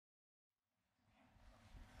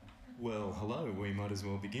Well, hello, we might as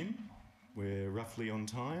well begin. We're roughly on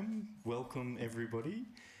time. Welcome, everybody.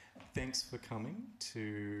 Thanks for coming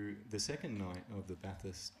to the second night of the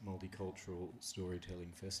Bathurst Multicultural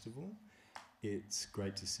Storytelling Festival. It's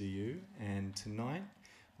great to see you. And tonight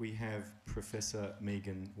we have Professor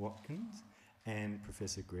Megan Watkins and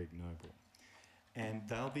Professor Greg Noble. And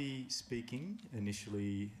they'll be speaking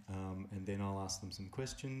initially, and then I'll ask them some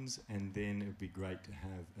questions, and then it would be great to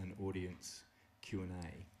have an audience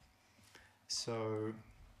Q&A. So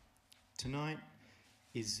tonight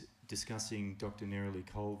is discussing Dr. Neroli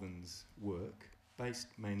Colvin's work, based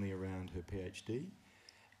mainly around her PhD,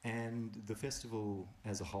 and the festival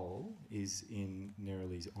as a whole is in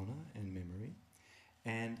Neroli's honour and memory,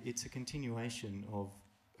 and it's a continuation of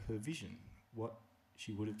her vision, what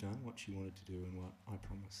she would have done, what she wanted to do, and what I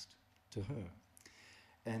promised to her.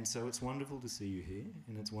 And so it's wonderful to see you here,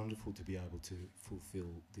 and it's wonderful to be able to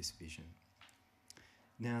fulfil this vision.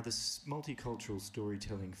 Now, this Multicultural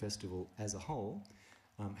Storytelling Festival as a whole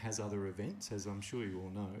has other events, as I'm sure you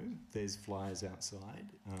all know. There's flyers outside.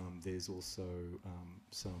 There's also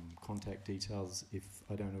some contact details, if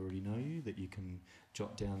I don't already know you, that you can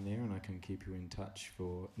jot down there, and I can keep you in touch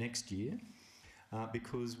for next year,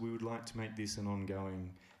 because we would like to make this an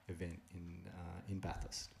ongoing event in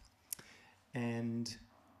Bathurst. And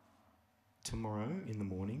tomorrow in the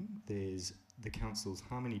morning, there's the Council's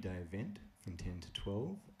Harmony Day event from 10 to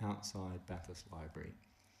 12 outside Bathurst Library.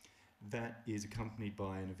 That is accompanied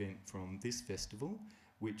by an event from this festival,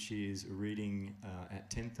 which is a reading at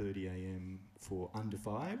 10:30 a.m. for under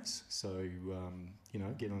fives. So,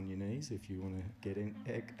 get on your knees if you want to get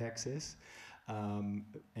access.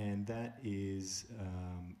 And that is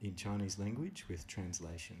in Chinese language with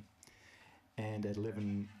translation. And at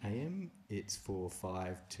 11 a.m, it's for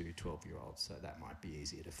 5 to 12-year-olds, so that might be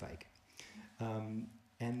easier to fake.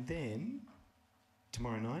 And then,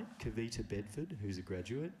 tomorrow night, Kavita Bedford, who's a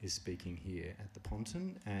graduate, is speaking here at the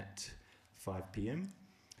Ponton at 5 p.m.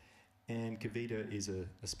 And Kavita is a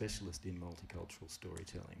specialist in multicultural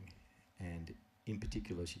storytelling, and in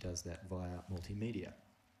particular she does that via multimedia.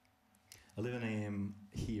 11 a.m.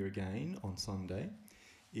 here again on Sunday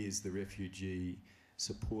is the refugee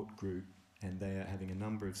support group, and they are having a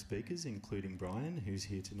number of speakers, including Brian, who's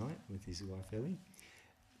here tonight with his wife Ellie,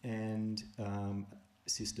 and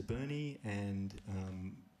Sister Bernie, and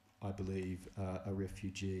I believe a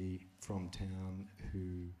refugee from town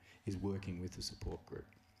who is working with the support group.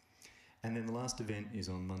 And then the last event is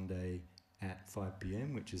on Monday at 5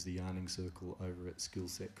 p.m, which is the Yarning Circle over at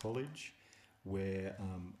Skillset College, where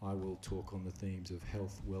I will talk on the themes of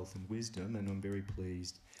health, wealth and wisdom, and I'm very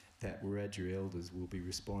pleased that Wiradjuri elders will be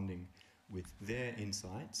responding with their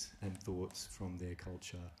insights and thoughts from their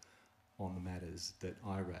culture on the matters that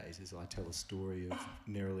I raise as I tell a story of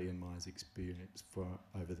Neroli and my experience for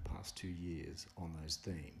over the past 2 years on those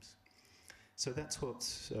themes. So that's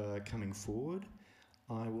what's coming forward.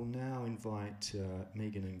 I will now invite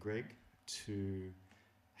Megan and Greg to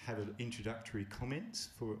have introductory comments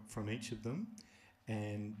from each of them,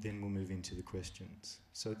 and then we'll move into the questions.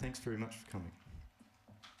 So thanks very much for coming.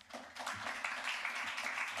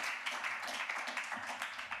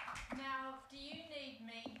 Now, do you need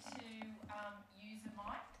me to use a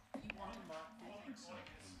mic? You want a mic, do you?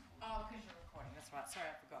 Oh, because you're recording, that's right. Sorry,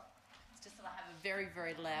 I forgot. It's just that I have a very,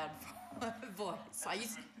 very loud voice.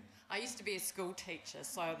 I used to be a school teacher,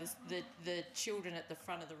 so the children at the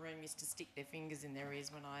front of the room used to stick their fingers in their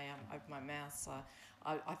ears when I opened my mouth. So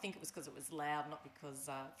I think it was because it was loud, not because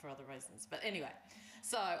for other reasons. But anyway,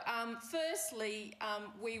 so firstly,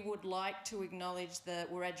 we would like to acknowledge the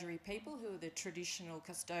Wiradjuri people, who are the traditional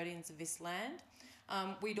custodians of this land.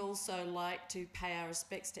 We'd also like to pay our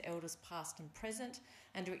respects to elders past and present,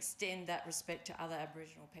 and to extend that respect to other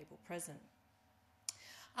Aboriginal people present.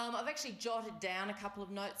 I've actually jotted down a couple of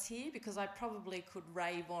notes here because I probably could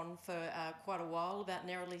rave on for quite a while about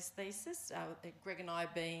Neroli's thesis, Greg and I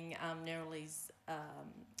being Neroli's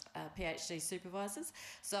PhD supervisors.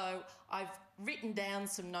 So I've written down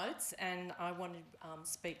some notes, and I want to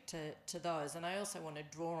speak to those, and I also want to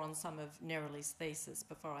draw on some of Neroli's thesis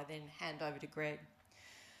before I then hand over to Greg.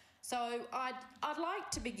 So I'd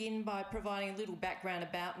like to begin by providing a little background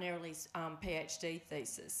about Neroli's PhD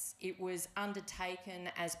thesis. It was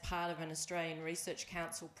undertaken as part of an Australian Research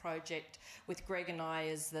Council project with Greg and I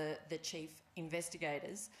as the chief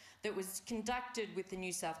investigators, that was conducted with the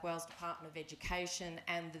New South Wales Department of Education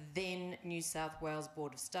and the then New South Wales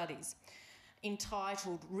Board of Studies,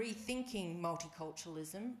 entitled Rethinking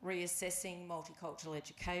Multiculturalism, Reassessing Multicultural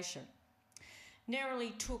Education.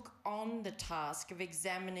 Neroli took on the task of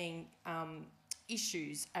examining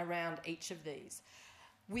issues around each of these.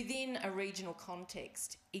 within a regional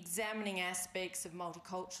context, examining aspects of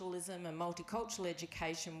multiculturalism and multicultural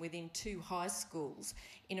education within 2 high schools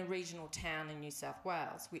in a regional town in New South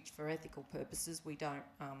Wales, which for ethical purposes we don't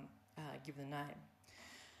give the name.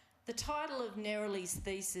 The title of Neroli's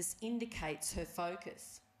thesis indicates her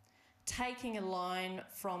focus. Taking a line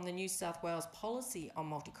from the New South Wales policy on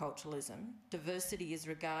multiculturalism, diversity is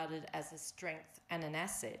regarded as a strength and an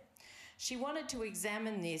asset. She wanted to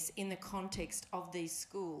examine this in the context of these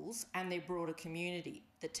schools and their broader community,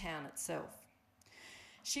 the town itself.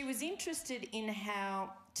 She was interested in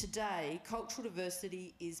how today cultural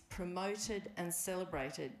diversity is promoted and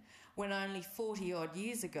celebrated when only 40 odd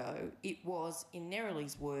years ago it was, in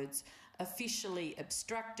Neroli's words, officially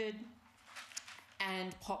obstructed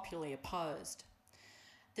and popularly opposed.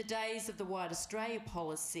 The days of the White Australia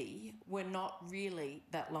policy were not really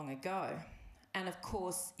that long ago. And of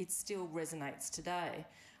course, it still resonates today,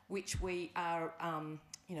 which we are,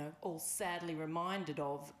 all sadly reminded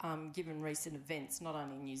of, given recent events, not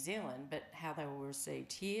only in New Zealand, but how they were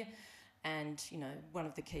received here and, one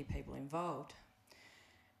of the key people involved.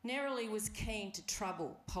 Neroli was keen to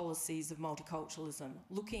trouble policies of multiculturalism,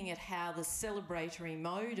 looking at how the celebratory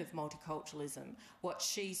mode of multiculturalism, what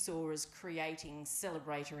she saw as creating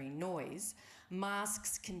celebratory noise,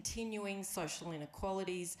 masks continuing social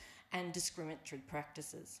inequalities and discriminatory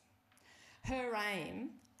practices. Her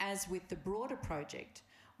aim, as with the broader project,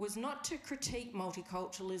 was not to critique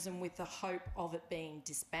multiculturalism with the hope of it being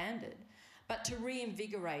disbanded, but to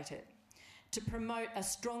reinvigorate it, to promote a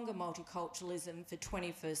stronger multiculturalism for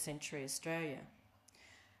 21st century Australia.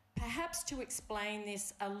 Perhaps to explain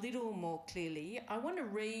this a little more clearly, I want to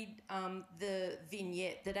read the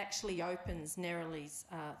vignette that actually opens Neroli's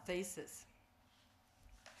thesis.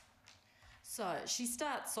 So she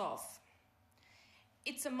starts off,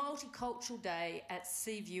 "It's a multicultural day at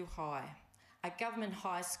Seaview High, a government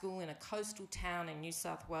high school in a coastal town in New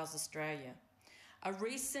South Wales, Australia. A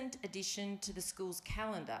recent addition to the school's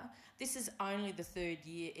calendar, this is only the 3rd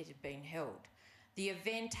year it had been held. The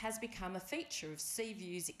event has become a feature of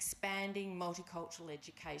Seaview's expanding multicultural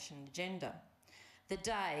education agenda. The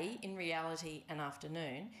day, in reality an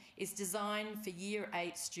afternoon, is designed for Year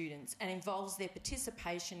 8 students and involves their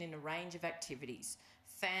participation in a range of activities: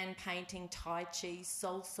 fan painting, tai chi,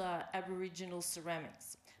 salsa, Aboriginal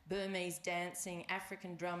ceramics, Burmese dancing,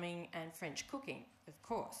 African drumming and French cooking, of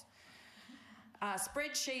course.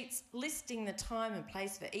 Spreadsheets listing the time and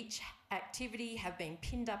place for each activity have been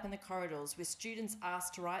pinned up in the corridors, with students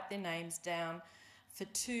asked to write their names down for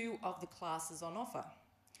 2 of the classes on offer.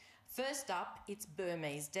 First up, it's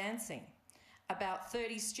Burmese dancing. About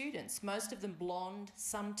 30 students, most of them blonde,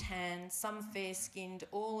 some tan, some fair-skinned,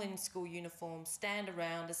 all in school uniform, stand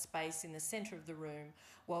around a space in the centre of the room,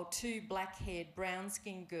 while 2 black-haired,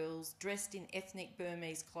 brown-skinned girls dressed in ethnic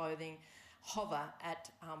Burmese clothing hover at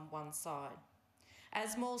one side.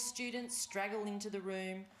 As more students straggle into the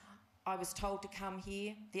room, I was told to come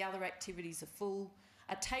here, the other activities are full.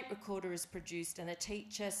 A tape recorder is produced and a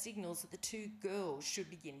teacher signals that the 2 girls should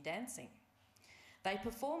begin dancing. They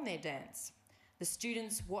perform their dance. The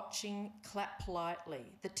students watching clap politely.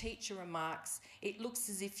 The teacher remarks, 'It looks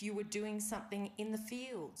as if you were doing something in the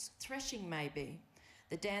fields, threshing maybe.'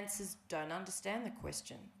 The dancers don't understand the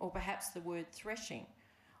question, or perhaps the word threshing,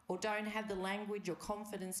 or don't have the language or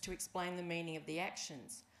confidence to explain the meaning of the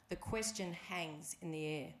actions. The question hangs in the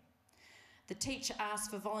air. The teacher asks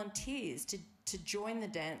for volunteers to join the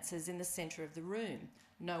dancers in the centre of the room.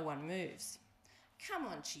 No one moves. 'Come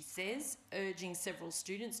on,' she says, urging several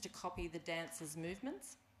students to copy the dancers'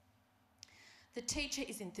 movements. The teacher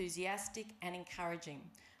is enthusiastic and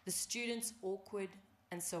encouraging. The students awkward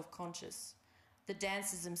and self-conscious. The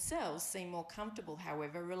dancers themselves seem more comfortable,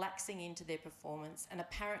 however, relaxing into their performance and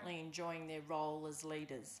apparently enjoying their role as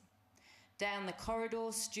leaders. Down the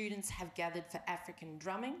corridor, students have gathered for African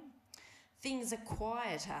drumming. Things are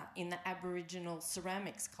quieter in the Aboriginal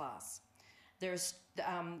ceramics class. There,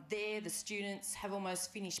 the students have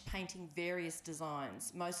almost finished painting various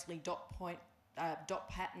designs, mostly dot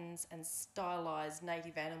patterns and stylised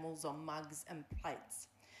native animals on mugs and plates.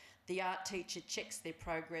 The art teacher checks their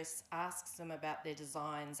progress, asks them about their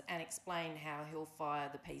designs and explains how he'll fire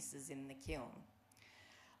the pieces in the kiln.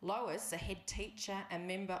 Lois, a head teacher and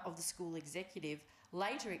member of the school executive,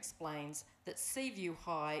 later explains that Seaview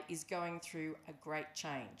High is going through a great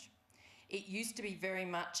change. It used to be very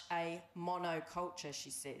much a monoculture, she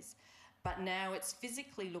says, but now it's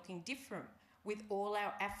physically looking different with all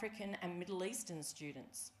our African and Middle Eastern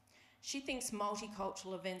students. She thinks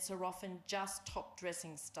multicultural events are often just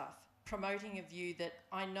top-dressing stuff, promoting a view that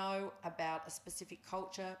I know about a specific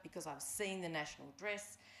culture because I've seen the national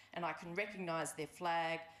dress and I can recognise their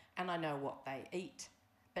flag and I know what they eat.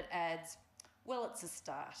 But adds, well, it's a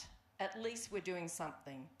start. At least we're doing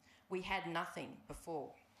something. We had nothing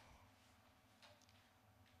before.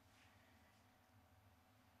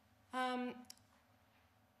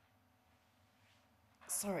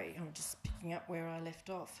 Sorry, I'm just picking up where I left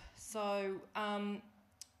off. So,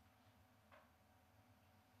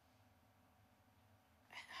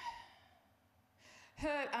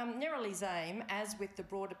 Neroli's aim, as with the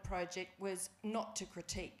broader project, was not to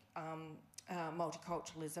critique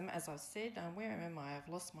multiculturalism, as I've said. Where am I? I've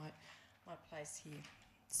lost my place here.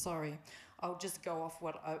 Sorry. I'll just go off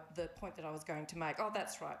the point that I was going to make. Oh,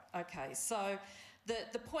 that's right. Okay. So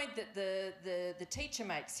the point that the teacher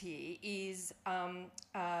makes here is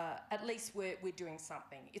at least we're doing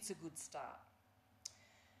something. It's a good start.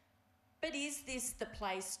 But is this the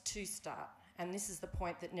place to start? And this is the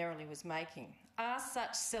point that Neroli was making. Are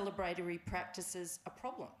such celebratory practices a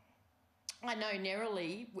problem? I know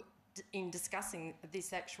Neroli, in discussing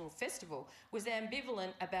this actual festival, was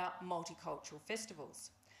ambivalent about multicultural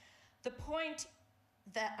festivals. The point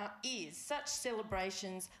that is such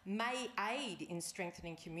celebrations may aid in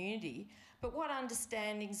strengthening community, but what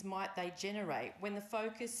understandings might they generate when the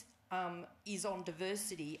focus is on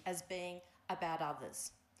diversity as being about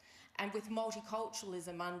others? And with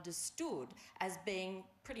multiculturalism understood as being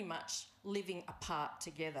pretty much living apart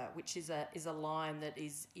together, which is a line that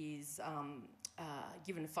is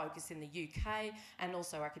given focus in the UK, and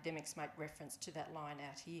also academics make reference to that line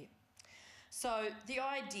out here. So the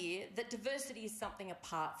idea that diversity is something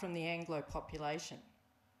apart from the Anglo population.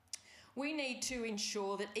 We need to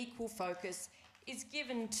ensure that equal focus is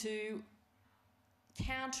given to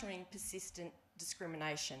countering persistent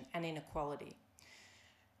discrimination and inequality.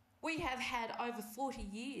 We have had over 40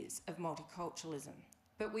 years of multiculturalism,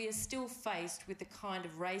 but we are still faced with the kind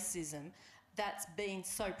of racism that's been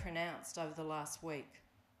so pronounced over the last week.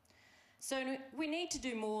 So we need to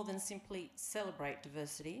do more than simply celebrate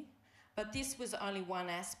diversity, but this was only one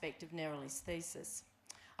aspect of Neroli's thesis.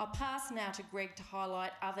 I'll pass now to Greg to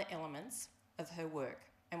highlight other elements of her work,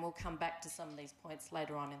 and we'll come back to some of these points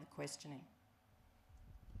later on in the questioning.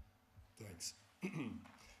 Thanks.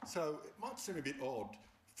 So it might seem a bit odd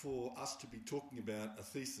for us to be talking about a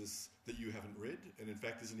thesis that you haven't read, and in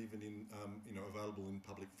fact isn't even in, available in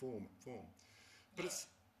public form. But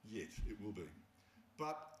it will be.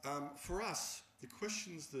 But for us, the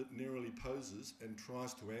questions that Neroli poses and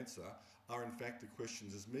tries to answer are in fact the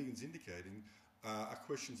questions, as Megan's indicating, are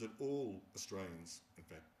questions that all Australians, in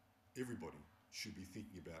fact everybody, should be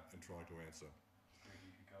thinking about and trying to answer.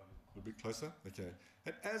 A little bit closer? Okay.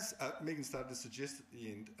 And as Megan started to suggest at the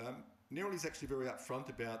end, Neroli's actually very upfront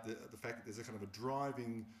about the fact that there's a kind of a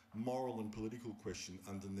driving moral and political question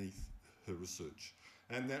underneath her research.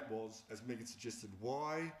 And that was, as Megan suggested,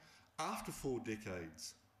 why, after 4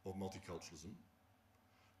 decades of multiculturalism,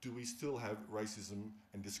 do we still have racism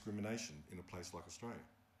and discrimination in a place like Australia?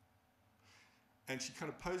 And she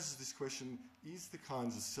kind of poses this question, is the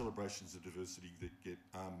kinds of celebrations of diversity that get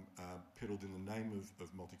peddled in the name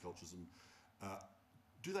of multiculturalism,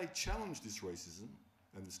 do they challenge this racism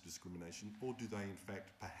and this discrimination, or do they in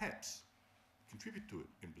fact perhaps contribute to it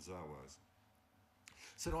in bizarre ways?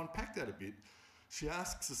 So to unpack that a bit, she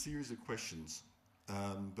asks a series of questions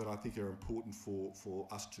that I think are important for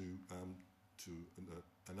us to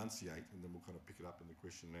enunciate, and then we'll kind of pick it up in the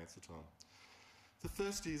question and answer time. The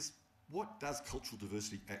first is, what does cultural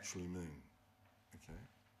diversity actually mean? Okay,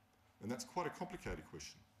 and that's quite a complicated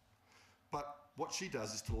question. But what she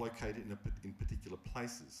does is to locate it in particular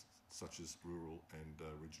places, such as rural and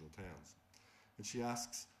regional towns. And she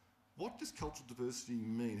asks, what does cultural diversity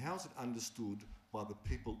mean? How is it understood by the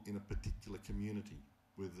people in a particular community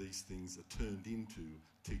where these things are turned into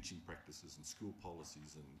teaching practices and school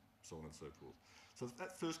policies and so on and so forth? So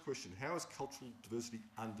that first question, how is cultural diversity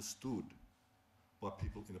understood by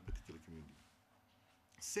people in a particular community?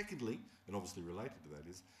 Secondly, and obviously related to that,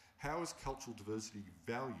 is how is cultural diversity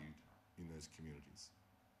valued in those communities?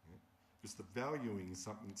 Yeah? Because the valuing is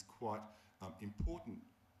something that's quite important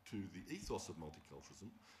to the ethos of multiculturalism,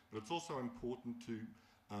 but it's also important to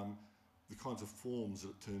the kinds of forms that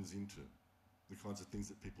it turns into, the kinds of things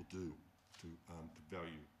that people do to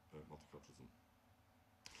value multiculturalism.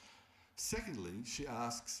 Secondly, she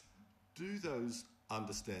asks, do those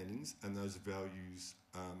understandings and those values,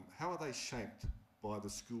 how are they shaped by the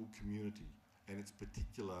school community and its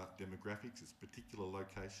particular demographics, its particular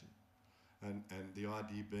location? And the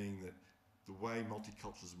idea being that the way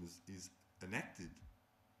multiculturalism is enacted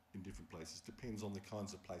in different places depends on the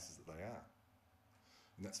kinds of places that they are.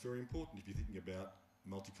 And that's very important if you're thinking about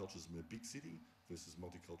multiculturalism in a big city versus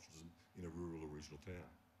multiculturalism in a rural or regional town.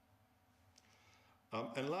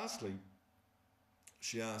 And lastly,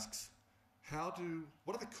 she asks,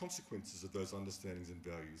 what are the consequences of those understandings and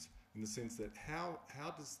values, in the sense that how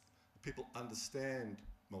does people understand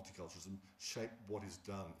multiculturalism shape what is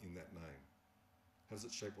done in that name? How does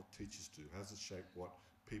it shape what teachers do? How does it shape what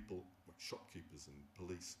people, like shopkeepers and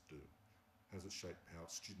police do? How does it shape how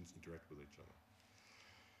students interact with each other?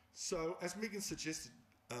 So, as Megan suggested,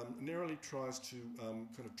 Neroli tries to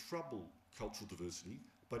kind of trouble cultural diversity,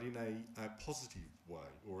 but in a positive way,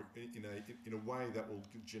 or in a way that will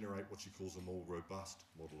generate what she calls a more robust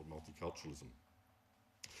model of multiculturalism.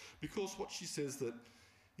 Because what she says that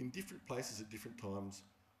in different places at different times,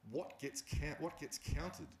 what gets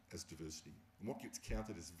counted as diversity and what gets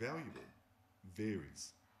counted as valuable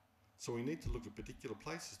varies. So we need to look at particular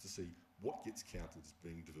places to see what gets counted as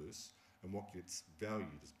being diverse and what gets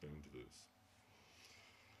valued as being diverse.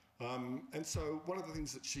 And so one of the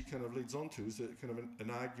things that she kind of leads on to is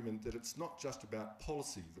an argument that it's not just about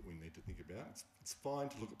policy that we need to think about. It's fine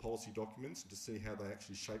to look at policy documents and to see how they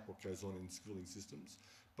actually shape what goes on in schooling systems,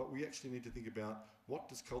 but we actually need to think about what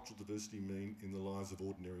does cultural diversity mean in the lives of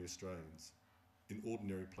ordinary Australians, in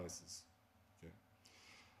ordinary places. Okay?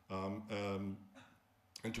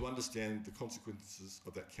 And to understand the consequences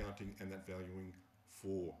of that counting and that valuing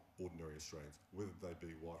for ordinary Australians, whether they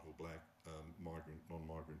be white or black, migrant,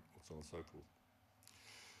 non-migrant, or so on and so forth.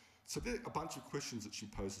 So there are a bunch of questions that she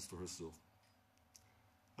poses for herself.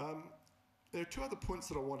 There are two other points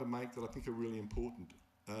that I want to make that I think are really important.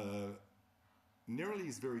 Neroli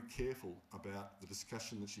is very careful about the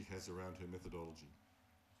discussion that she has around her methodology.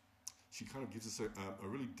 She kind of gives us a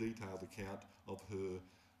really detailed account of her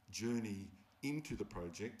journey into the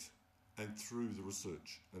project and through the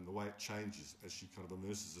research, and the way it changes as she kind of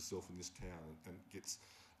immerses herself in this town and gets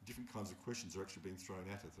different kinds of questions are actually being thrown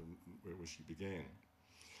at her from where she began.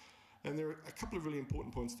 And there are a couple of really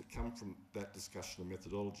important points that come from that discussion of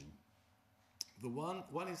methodology. The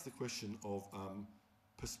one is the question of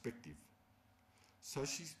perspective. So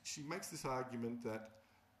she makes this argument that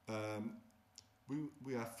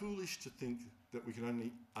we are foolish to think that we can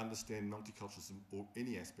only understand multiculturalism or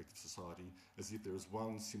any aspect of society as if there is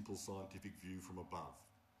one simple scientific view from above.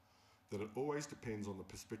 That it always depends on the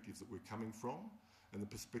perspectives that we're coming from and the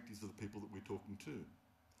perspectives of the people that we're talking to.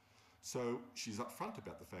 So she's upfront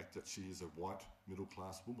about the fact that she is a white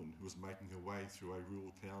middle-class woman who is making her way through a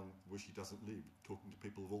rural town where she doesn't live, talking to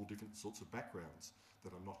people of all different sorts of backgrounds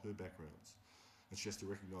that are not her backgrounds. And she has to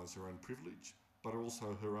recognise her own privilege, but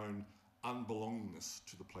also her own unbelongingness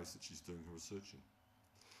to the place that she's doing her research in.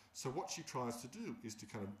 So what she tries to do is to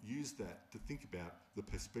kind of use that to think about the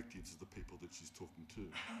perspectives of the people that she's talking to.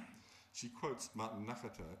 She quotes Martin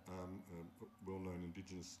Nakata, a well-known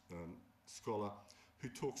Indigenous scholar, who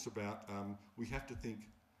talks about we have to think,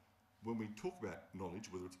 when we talk about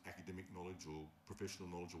knowledge, whether it's academic knowledge or professional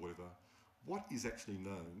knowledge or whatever, what is actually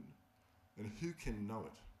known and who can know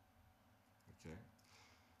it? Okay?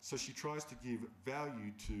 So she tries to give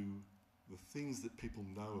value to the things that people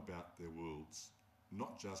know about their worlds,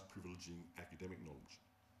 not just privileging academic knowledge.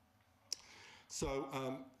 So,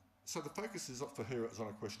 so the focus is for her is on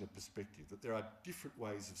a question of perspective, that there are different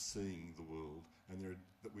ways of seeing the world, and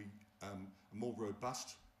a more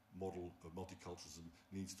robust model of multiculturalism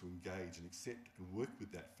needs to engage and accept and work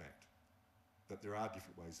with that fact, that there are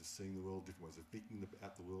different ways of seeing the world, different ways of thinking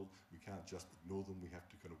about the world. We can't just ignore them, we have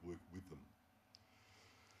to kind of work with them.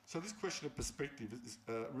 So this question of perspective is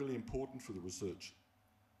really important for the research.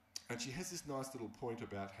 And she has this nice little point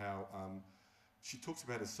about how she talks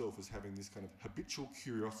about herself as having this kind of habitual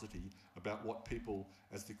curiosity about what people,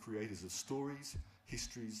 as the creators of stories,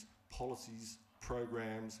 histories, policies,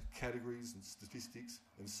 programs, categories and statistics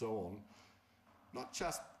and so on, not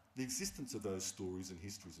just the existence of those stories and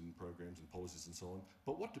histories and programs and policies and so on,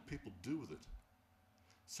 but what do people do with it?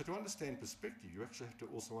 So to understand perspective, you actually have to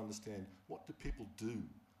also understand what do people do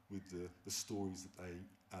with the stories that they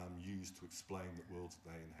use to explain the worlds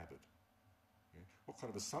that they inhabit. Okay? What kind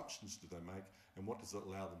of assumptions do they make, and what does it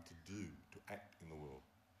allow them to do, to act in the world?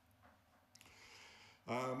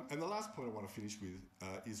 And the last point I want to finish with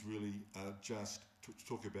is really just to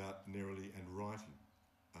talk about Neroli and writing.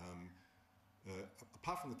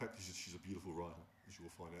 Apart from the fact that she's a beautiful writer, as you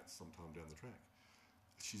will find out sometime down the track,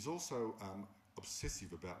 she's also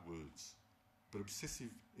obsessive about words, but obsessive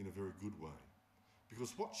in a very good way.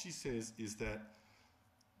 Because what she says is that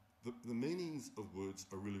the meanings of words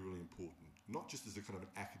are really, really important, not just as a kind of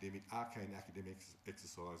an arcane academic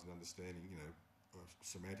exercise in understanding,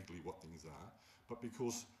 semantically what things are, but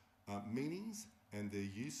because meanings and their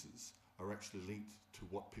uses are actually linked to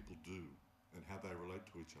what people do and how they relate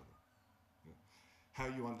to each other. How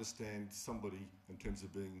you understand somebody in terms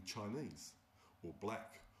of being Chinese, or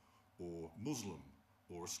black or Muslim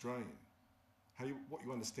or Australian. What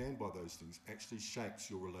you understand by those things actually shapes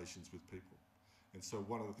your relations with people. And so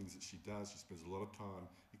one of the things that she does, she spends a lot of time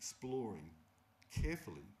exploring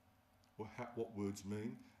carefully what words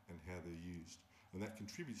mean and how they're used. And that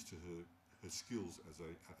contributes to her skills as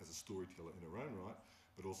a storyteller in her own right,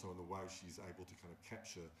 but also in the way she's able to kind of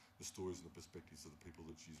capture the stories and the perspectives of the people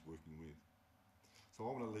that she's working with. So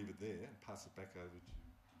I want to leave it there and pass it back over to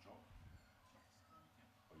John.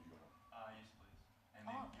 Oh, you got one? Yes, please. And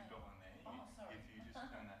then you've got one there. Sorry. If you just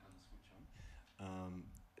turn that little switch on.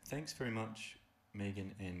 Thanks very much,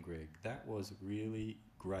 Megan and Greg. That was a really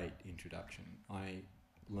great introduction. I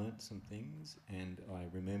learnt some things and I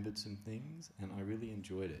remembered some things and I really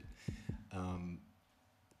enjoyed it.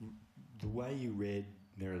 The way you read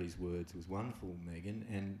Neroli's words was wonderful, Megan,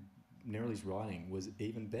 and Neroli's writing was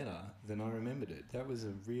even better than I remembered it. That was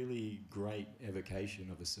a really great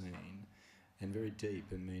evocation of a scene and very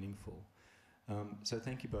deep and meaningful. So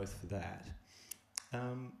thank you both for that.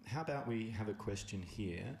 How about we have a question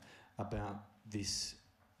here about this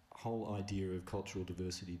whole idea of cultural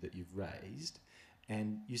diversity that you've raised.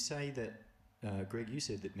 And you say that, Greg, you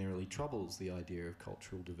said that Neroli troubles the idea of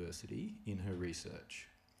cultural diversity in her research.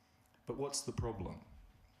 But what's the problem?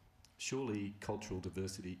 Surely cultural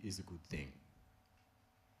diversity is a good thing.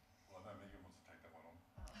 Well, I know Megan wants to take that one on.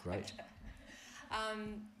 Great.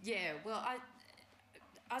 Yeah, well,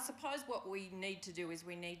 I suppose what we need to do is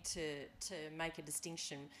we need to make a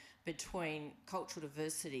distinction between cultural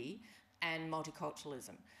diversity and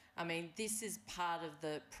multiculturalism. I mean, this is part of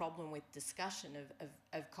the problem with discussion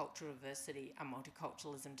of cultural diversity and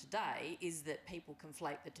multiculturalism today, is that people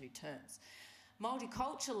conflate the two terms.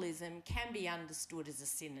 Multiculturalism can be understood as a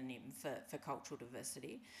synonym for cultural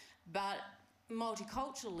diversity, but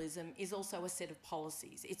multiculturalism is also a set of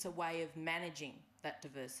policies. It's a way of managing that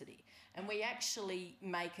diversity. And we actually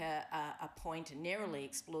make a point, and Neroli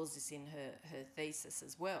explores this in her thesis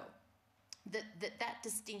as well, that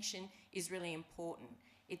distinction is really important.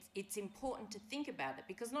 It's important to think about it,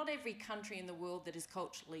 because not every country in the world that is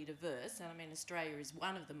culturally diverse, and I mean Australia is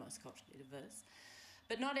one of the most culturally diverse,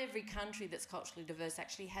 but not every country that's culturally diverse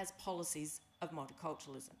actually has policies of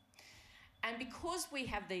multiculturalism. And because we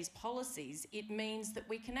have these policies, it means that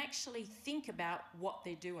we can actually think about what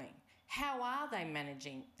they're doing. How are they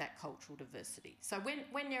managing that cultural diversity? So when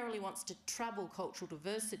Neroli wants to trouble cultural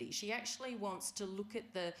diversity, she actually wants to look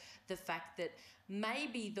at the fact that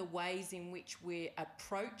maybe the ways in which we're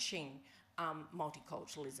approaching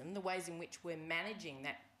multiculturalism, the ways in which we're managing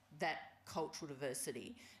that cultural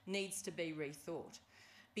diversity, needs to be rethought.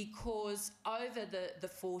 Because over the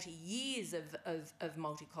 40 years of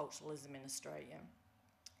multiculturalism in Australia,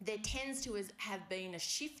 there tends to have been a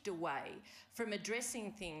shift away from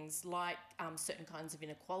addressing things like certain kinds of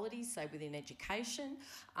inequalities, say within education,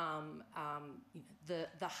 the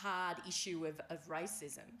hard issue of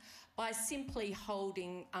racism, by simply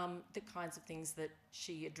holding the kinds of things that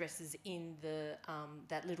she addresses in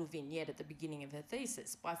that little vignette at the beginning of her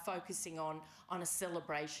thesis, by focusing on a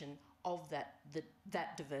celebration of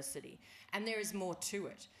that diversity. And there is more to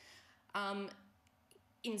it.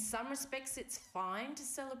 In some respects, it's fine to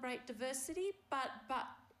celebrate diversity, but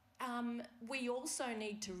we also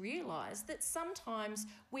need to realise that sometimes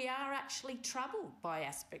we are actually troubled by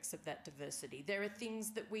aspects of that diversity. There are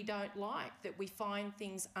things that we don't like, that we find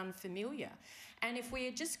things unfamiliar. And if we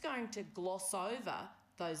are just going to gloss over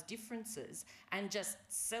those differences and just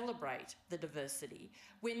celebrate the diversity,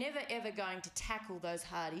 we're never ever going to tackle those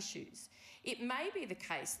hard issues. It may be the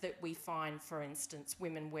case that we find, for instance,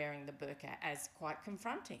 women wearing the burqa as quite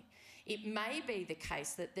confronting. It may be the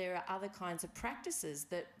case that there are other kinds of practices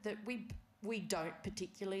that we don't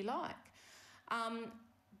particularly like.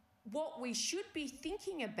 What we should be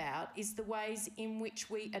thinking about is the ways in which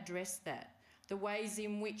we address that, the ways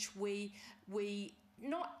in which we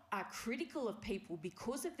not are critical of people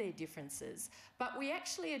because of their differences, but we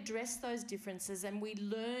actually address those differences and we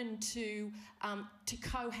learn to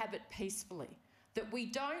cohabit peacefully. That we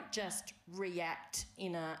don't just react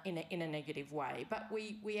in a negative way, but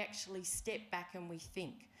we actually step back and we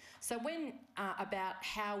think. So when about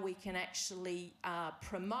how we can actually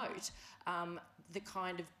promote the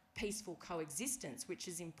kind of peaceful coexistence which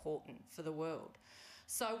is important for the world.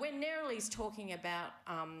 So when Neroli's talking about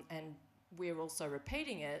and we're also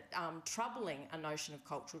repeating it, troubling a notion of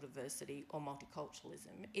cultural diversity or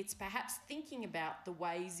multiculturalism, it's perhaps thinking about the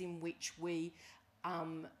ways in which we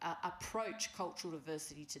approach cultural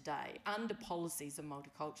diversity today under policies of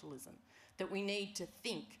multiculturalism, that we need to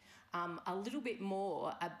think a little bit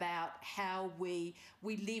more about how we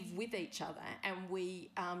live with each other and we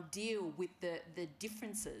deal with the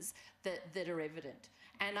differences that are evident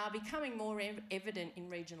and are becoming more evident in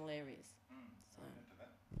regional areas. So,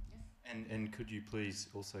 yes. And could you please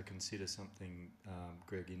also consider something,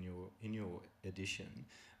 Greg, in your edition,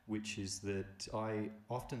 which is that I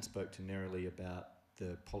often spoke to Neroli about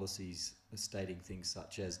the policies stating things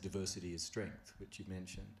such as diversity is strength, which you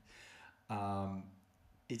mentioned.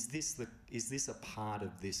 Is this a part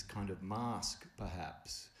of this kind of mask,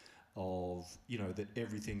 perhaps, of, you know, that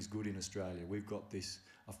everything's good in Australia? We've got this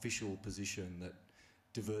official position that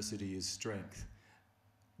diversity is strength,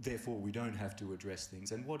 therefore we don't have to address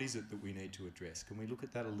things. And what is it that we need to address? Can we look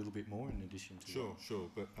at that a little bit more in addition to Sure.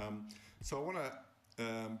 But so I want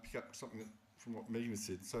to pick up something from what Megan has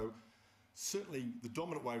said. So certainly the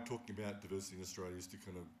dominant way of talking about diversity in Australia is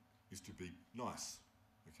to be nice.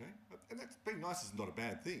 Okay, and that's, being nice is not a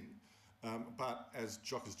bad thing, but as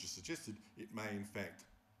Jock has just suggested, it may in fact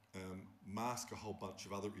mask a whole bunch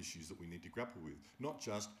of other issues that we need to grapple with. Not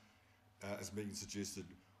just, as Megan suggested,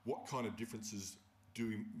 what kind of differences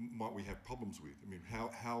might we have problems with? I mean,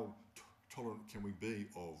 how tolerant can we be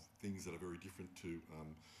of things that are very different to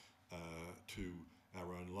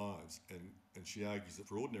our own lives? And she argues that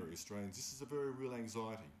for ordinary Australians, this is a very real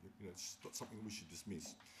anxiety. You know, it's not something that we should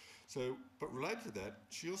dismiss. So, but related to that,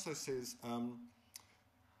 she also says,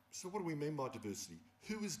 so what do we mean by diversity?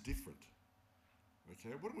 Who is different?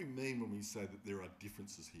 Okay, what do we mean when we say that there are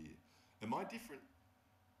differences here? Am I different?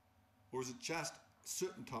 Or is it just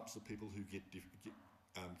certain types of people who get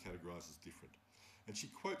categorised as different? And she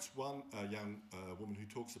quotes one young woman who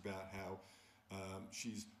talks about how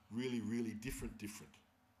she's really, really different,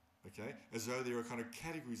 okay? As though there are kind of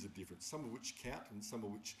categories of difference, some of which count and some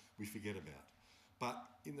of which we forget about. But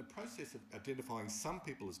in the process of identifying some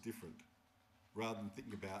people as different, rather than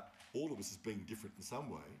thinking about all of us as being different in some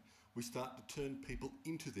way, we start to turn people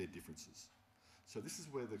into their differences. So this is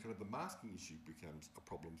where the kind of the masking issue becomes a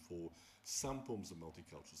problem for some forms of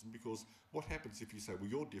multiculturalism, because what happens if you say, well,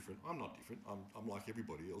 you're different, I'm not different, I'm like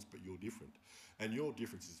everybody else, but you're different. And your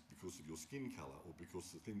difference is because of your skin colour, or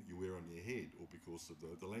because of the thing that you wear on your head, or because of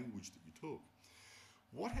the language that you talk.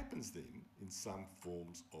 What happens then in some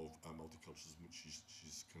forms of multiculturalism, which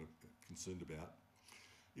she's kind of concerned about,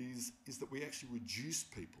 is that we actually reduce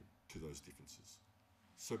people to those differences.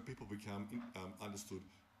 So people become understood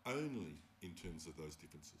only in terms of those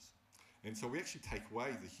differences. And so we actually take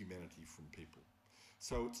away the humanity from people.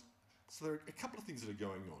 So there are a couple of things that are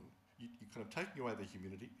going on. You're kind of taking away the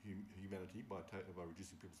humanity by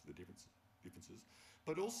reducing people to the differences.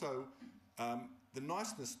 But also, the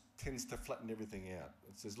niceness tends to flatten everything out.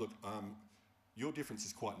 It says, look, your difference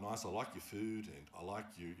is quite nice. I like your food, and I like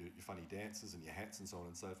your funny dances and your hats and so on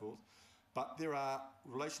and so forth. But there are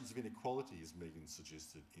relations of inequality, as Megan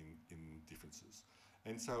suggested, in differences.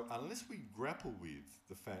 And so unless we grapple with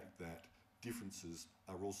the fact that differences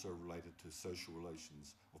are also related to social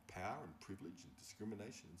relations of power and privilege and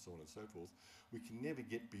discrimination and so on and so forth, we can never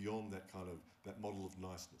get beyond that kind of, that model of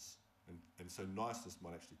niceness. And so niceness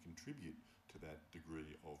might actually contribute to that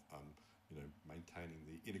degree of, maintaining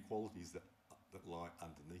the inequalities that lie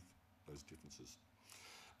underneath those differences.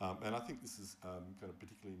 And I think this is kind of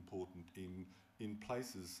particularly important in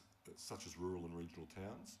places such as rural and regional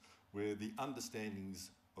towns, where the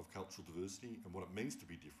understandings of cultural diversity and what it means to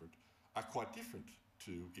be different are quite different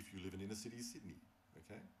to if you live in inner city Sydney,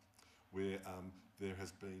 okay? Where there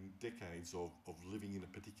has been decades of living in a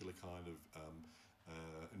particular kind of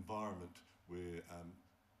environment where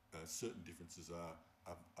certain differences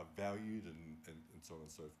are valued and so on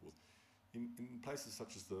and so forth. In places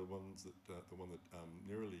such as the one that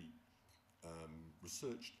Neroli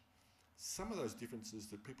researched, some of those differences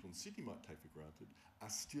that people in Sydney might take for granted are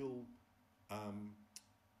still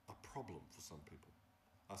a problem for some people,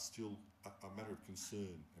 are still a matter of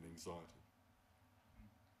concern and anxiety.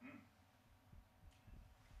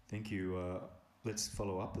 Thank you. Let's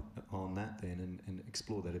follow up on that then and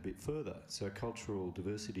explore that a bit further. So cultural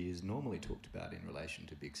diversity is normally talked about in relation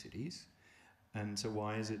to big cities. And so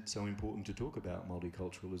why is it so important to talk about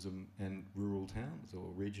multiculturalism and rural towns or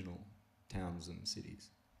regional towns and cities?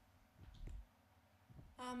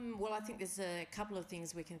 Well, I think there's a couple of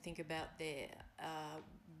things we can think about there.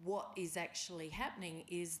 What is actually happening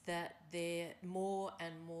is that there more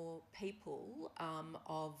and more people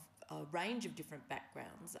of a range of different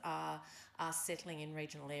backgrounds are settling in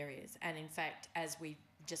regional areas. And in fact, as we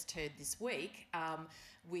just heard this week,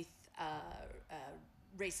 with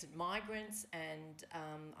recent migrants and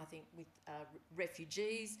I think with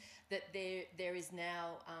refugees, that there is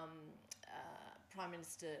now Prime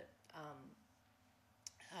Minister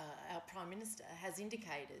our Prime Minister has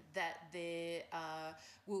indicated that there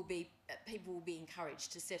people will be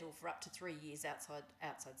encouraged to settle for up to 3 years outside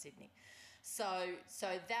Sydney. So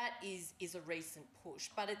that is a recent push,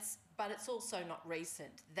 but it's also not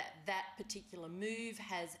recent. That particular move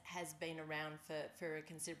has been around for a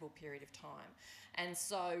considerable period of time, and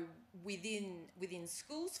so within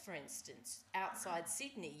schools, for instance, outside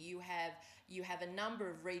Sydney, you have a number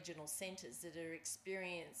of regional centres that are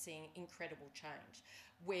experiencing incredible change,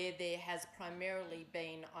 where there has primarily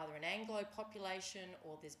been either an Anglo population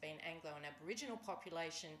or there's been Anglo and Aboriginal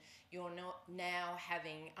population. You're now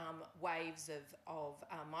having waves of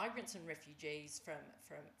migrants and refugees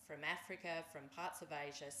from Africa, from parts of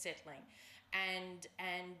Asia settling, and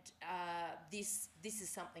this is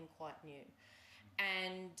something quite new.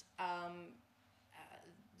 And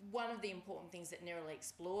one of the important things that Neroli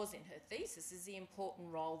explores in her thesis is the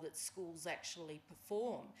important role that schools actually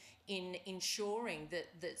perform in ensuring that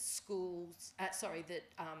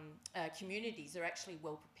communities are actually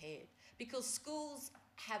well prepared, because schools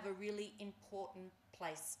have a really important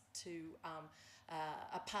place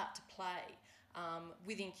a part to play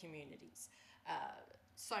within communities.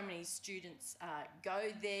 So many students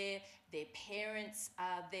go there, their parents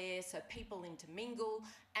are there, so people intermingle,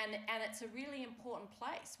 and it's a really important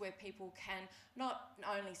place where people can not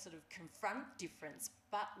only sort of confront difference,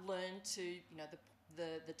 but learn to,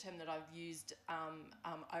 the term that I've used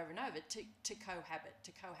over and over, to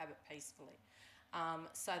cohabit peacefully.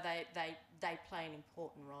 So they play an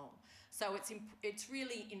important role. So it's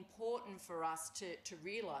really important for us to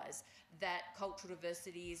realise that cultural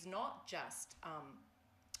diversity is not just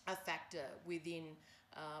a factor within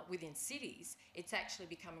cities. It's actually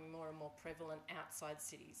becoming more and more prevalent outside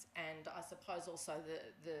cities, and I suppose also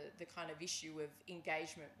the kind of issue of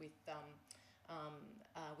engagement with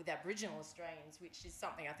Aboriginal Australians, which is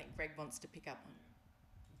something I think Greg wants to pick up on.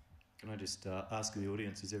 Can I just ask the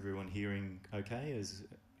audience, is everyone hearing okay? Is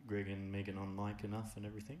Greg and Megan on mic enough and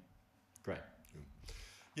everything? Great.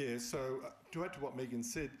 Yeah, so to add to what Megan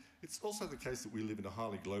said, it's also the case that we live in a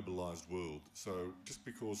highly globalised world. So just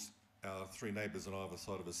because our three neighbours on either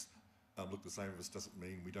side of us look the same as us doesn't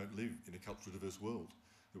mean we don't live in a culturally diverse world.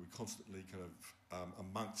 That we're constantly kind of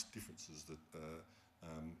amongst differences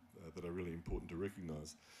that are really important to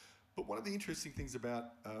recognise. But one of the interesting things about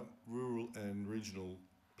rural and regional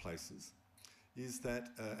places is that,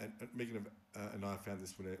 and Megan and I found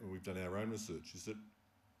this when we've done our own research, is that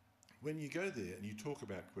when you go there and you talk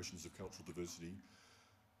about questions of cultural diversity,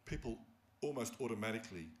 people almost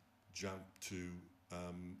automatically jump to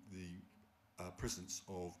the presence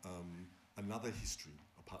of another history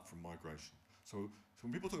apart from migration. So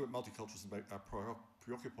when people talk about multiculturalism, they are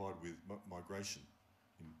preoccupied with migration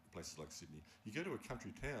in places like Sydney. You go to a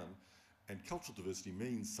country town and cultural diversity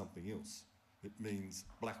means something else. It means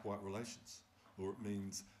black-white relations, or it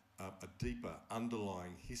means a deeper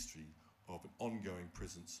underlying history of an ongoing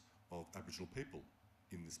presence of Aboriginal people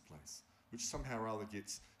in this place, which somehow or other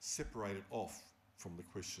gets separated off from the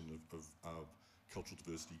question of cultural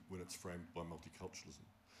diversity when it's framed by multiculturalism.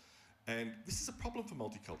 And this is a problem for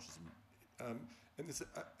multiculturalism, and it's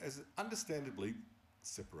understandably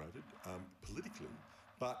separated politically,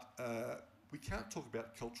 but we can't talk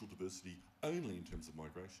about cultural diversity only in terms of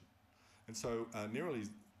migration. And so Neroli's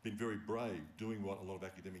been very brave doing what a lot of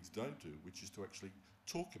academics don't do, which is to actually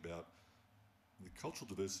talk about the cultural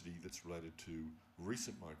diversity that's related to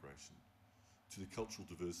recent migration, to the cultural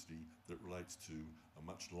diversity that relates to a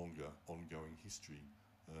much longer ongoing history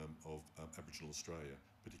of Aboriginal Australia,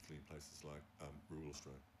 particularly in places like rural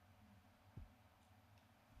Australia.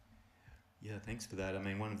 Yeah, thanks for that. I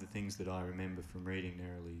mean, one of the things that I remember from reading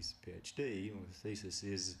Neroli's PhD or thesis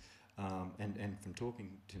is, and from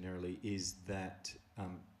talking to Neroli, is that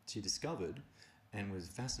she discovered and was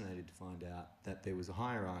fascinated to find out that there was a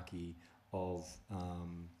hierarchy of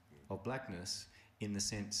blackness in the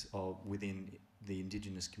sense of within the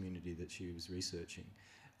Indigenous community that she was researching,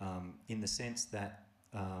 in the sense that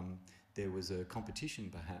there was a competition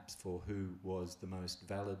perhaps for who was the most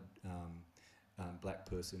valid black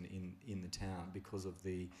person in the town because of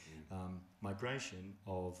the migration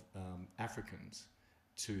of Africans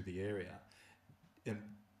to the area.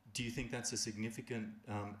 Do you think that's a significant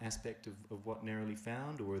aspect of what Neroli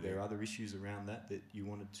found, or are there other issues around that you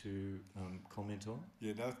wanted to comment on?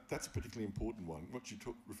 Yeah, no, that's a particularly important one. What she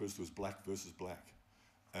refers to as black versus black.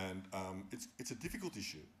 And it's a difficult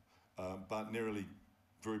issue, but Neroli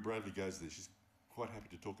very bravely goes there. She's quite happy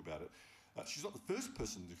to talk about it. She's not the first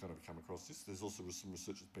person to kind of come across this. There's also some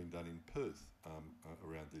research that's been done in Perth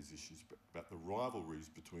around these issues, about the rivalries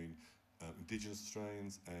between Indigenous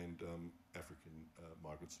Australians and African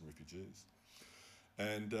migrants and refugees.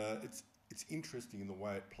 And it's interesting in the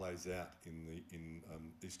way it plays out in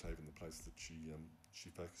East Haven, the place that she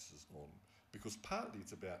focuses on, because partly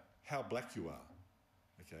it's about how black you are.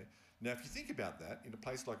 Okay. Now, if you think about that, in a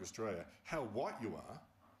place like Australia, how white you are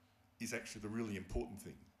is actually the really important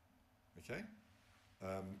thing. Okay.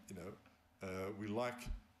 We like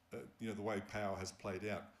the way power has played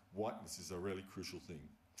out. Whiteness is a really crucial thing.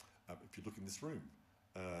 If you look in this room,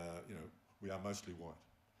 we are mostly white.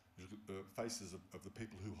 You look at the faces of the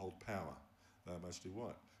people who hold power, they are mostly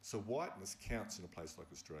white. So whiteness counts in a place like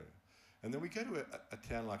Australia. And then we go to a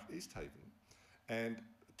town like East Haven, and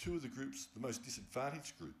two of the groups, the most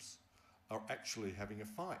disadvantaged groups, are actually having a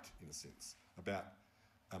fight, in a sense, about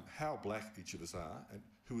how black each of us are and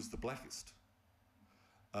who is the blackest.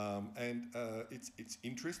 It's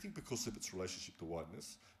interesting because of its relationship to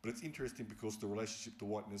whiteness, but it's interesting because the relationship to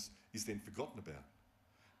whiteness is then forgotten about.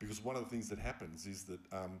 Because one of the things that happens is that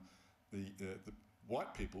the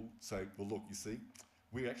white people say, well, look, you see,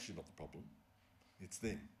 we're actually not the problem, it's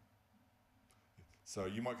them. So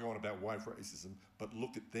you might go on about white racism, but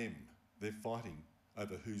look at them. They're fighting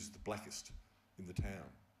over who's the blackest in the town.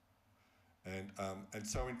 And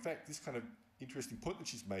so, in fact, this kind of interesting point that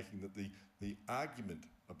she's making, that the argument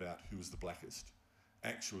about who is the blackest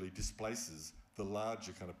actually displaces the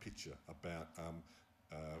larger kind of picture about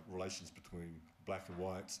relations between black and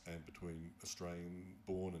whites and between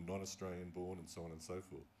Australian-born and non-Australian-born and so on and so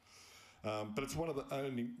forth. But it's one of the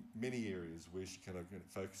only many areas where she kind of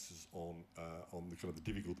focuses on the kind of the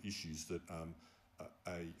difficult issues that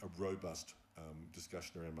a robust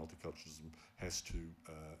discussion around multiculturalism has to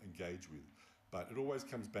engage with. But it always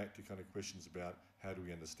comes back to kind of questions about how do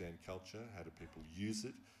we understand culture, how do people use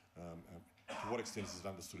it, to what extent is it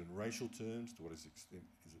understood in racial terms, to what extent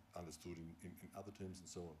is it understood in other terms, and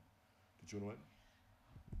so on. Did you want to add?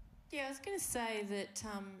 Yeah, I was going to say that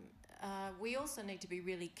we also need to be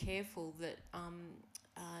really careful that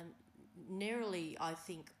Neroli, I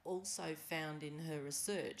think, also found in her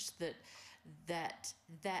research that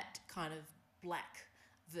kind of black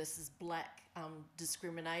versus black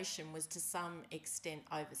discrimination was to some extent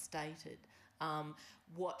overstated.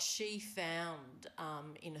 What she found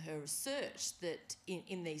in her research, that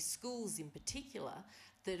in these schools in particular,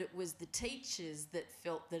 that it was the teachers that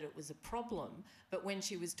felt that it was a problem, but when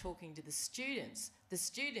she was talking to the students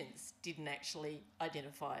didn't actually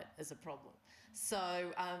identify it as a problem.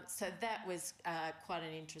 So that was quite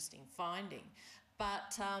an interesting finding.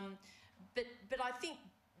 But I think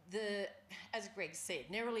as Greg said,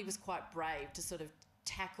 Neroli was quite brave to sort of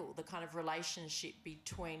tackle the kind of relationship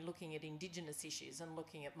between looking at Indigenous issues and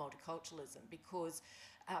looking at multiculturalism, because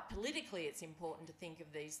politically it's important to think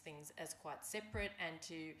of these things as quite separate and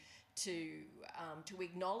to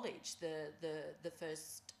acknowledge the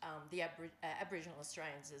first Aboriginal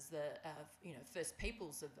Australians as the first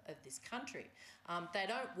peoples of this country. They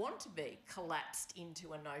don't want to be collapsed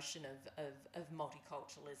into a notion of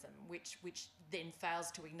multiculturalism, which then fails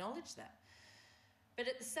to acknowledge that. But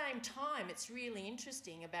at the same time, it's really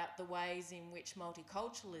interesting about the ways in which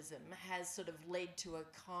multiculturalism has sort of led to a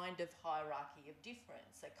kind of hierarchy of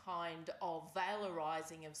difference, a kind of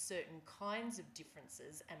valorising of certain kinds of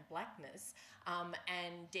differences and blackness,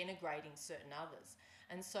 and denigrating certain others.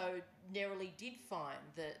 And so Neroli did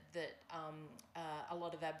find that a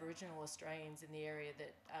lot of Aboriginal Australians in the area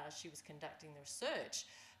that she was conducting the research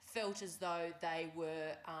felt as though they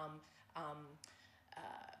were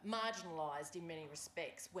marginalised in many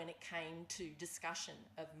respects when it came to discussion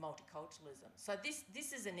of multiculturalism. So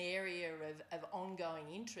this is an area of ongoing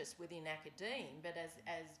interest within academe, but as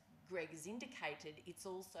Greg has indicated, it's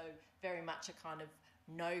also very much a kind of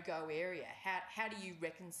no-go area. How do you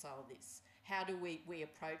reconcile this? How do we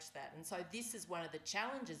approach that? And so this is one of the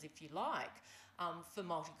challenges, if you like, for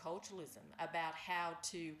multiculturalism, about how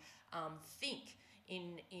to think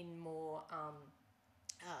in more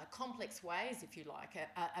complex ways, if you like,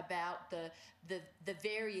 about the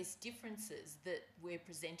various differences that we're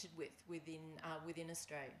presented with within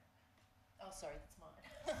Australia. Oh, sorry,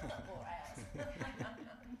 that's mine. Or ours.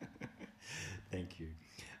 Thank you.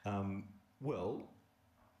 Well,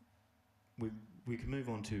 we can move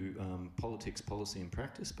on to politics, policy and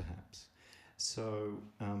practice, perhaps. So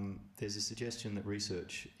there's a suggestion that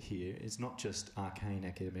research here is not just arcane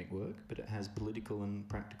academic work, but it has political and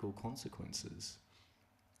practical consequences.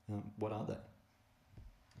 What are they?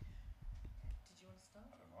 Did you want to start?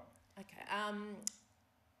 Okay.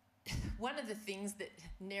 One of the things that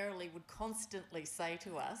Neroli would constantly say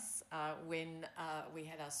to us when we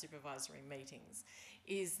had our supervisory meetings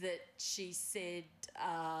is that she said,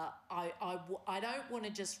 I don't want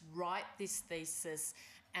to just write this thesis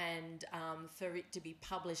and for it to be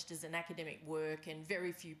published as an academic work and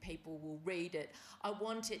very few people will read it. I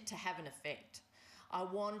want it to have an effect. I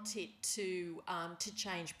want it to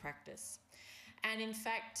change practice. And in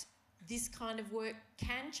fact, this kind of work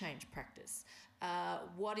can change practice.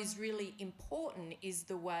 What is really important is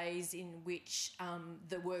the ways in which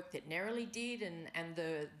the work that Neroli did and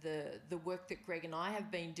the work that Greg and I have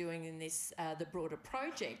been doing in this, the broader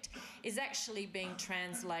project, is actually being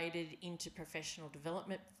translated into professional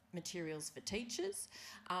development materials for teachers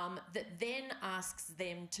that then asks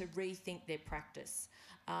them to rethink their practice.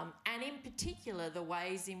 And in particular, the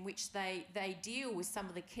ways in which they deal with some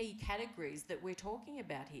of the key categories that we're talking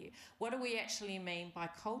about here. What do we actually mean by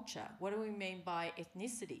culture? What do we mean by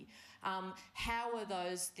ethnicity? How are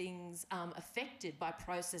those things affected by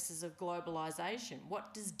processes of globalisation?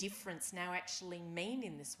 What does difference now actually mean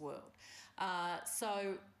in this world?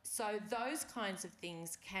 So those kinds of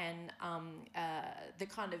things can, the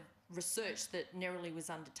kind of research that Neroli was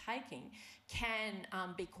undertaking can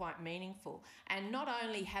be quite meaningful. And not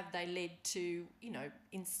only have they led to, you know,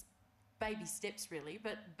 in baby steps really,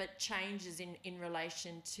 but changes in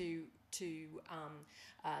relation to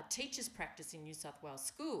teachers' practice in New South Wales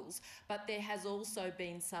schools, but there has also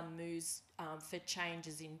been some moves for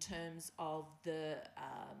changes in terms of the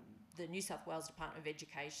New South Wales Department of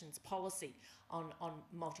Education's policy on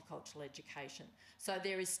multicultural education. So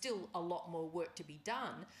there is still a lot more work to be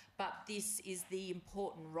done, but this is the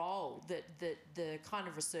important role that the kind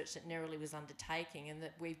of research that Neroli was undertaking and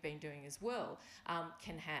that we've been doing as well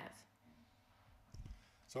can have.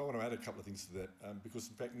 So I want to add a couple of things to that, because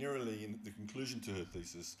in fact Neroli, in the conclusion to her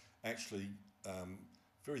thesis, actually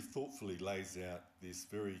very thoughtfully lays out this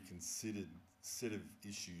very considered set of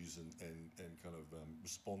issues and kind of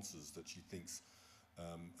responses that she thinks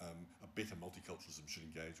a better multiculturalism should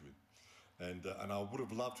engage with. And I would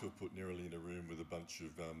have loved to have put Neroli in a room with a bunch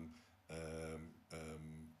of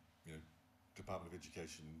you know, Department of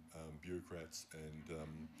Education bureaucrats and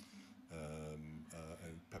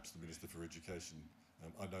perhaps the Minister for Education.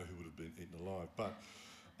 I know who would have been eaten alive.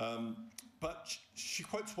 But she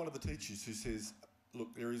quotes one of the teachers who says,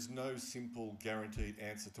 look, there is no simple guaranteed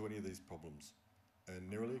answer to any of these problems. And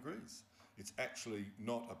Neroli agrees. It's actually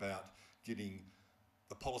not about getting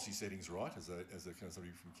the policy settings right, as a kind of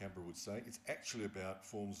somebody from Canberra would say. It's actually about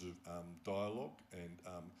forms of dialogue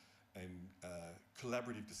and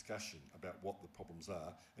collaborative discussion about what the problems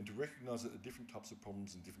are, and to recognise that there are different types of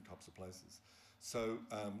problems in different types of places. So,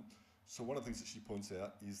 so one of the things that she points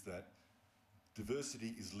out is that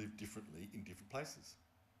diversity is lived differently in different places.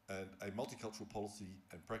 And a multicultural policy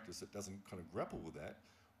and practice that doesn't kind of grapple with that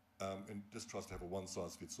and just tries to have a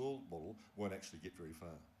one-size-fits-all model won't actually get very far.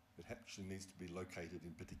 It actually needs to be located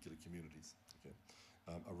in particular communities, okay,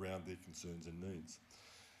 around their concerns and needs.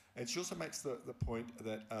 And she also makes the point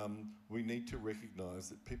that we need to recognise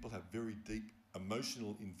that people have very deep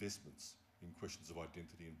emotional investments in questions of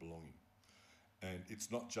identity and belonging. And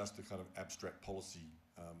it's not just a kind of abstract policy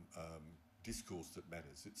discourse that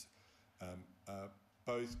matters. It's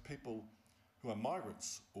both people who are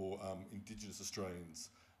migrants or Indigenous Australians,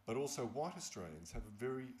 but also white Australians have a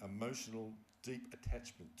very emotional, deep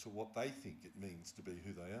attachment to what they think it means to be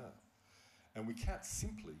who they are. And we can't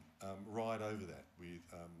simply ride over that with,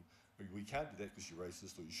 we can't do that because you're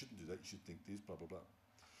racist, or you shouldn't do that, you should think this, blah, blah,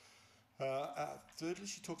 blah. Thirdly,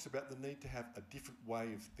 she talks about the need to have a different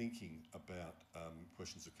way of thinking about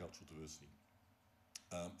questions of cultural diversity.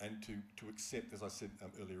 And to accept, as I said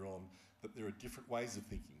earlier on, that there are different ways of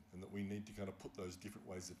thinking, and that we need to kind of put those different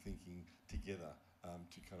ways of thinking together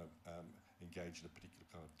to kind of engage in a particular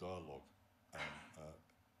kind of dialogue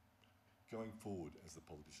going forward, as the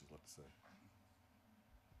politicians like to say.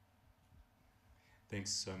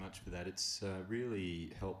 Thanks so much for that. It's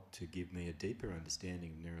really helped to give me a deeper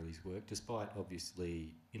understanding of Neroli's work, despite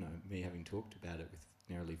obviously, you know, me having talked about it with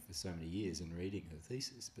Neroli for so many years and reading her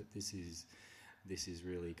thesis. But this is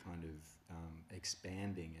really kind of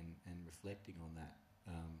expanding and reflecting on that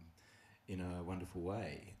in a wonderful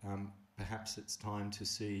way. Perhaps it's time to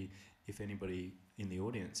see if anybody in the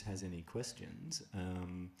audience has any questions,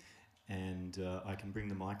 and I can bring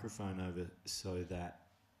the microphone over so that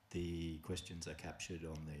the questions are captured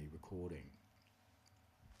on the recording.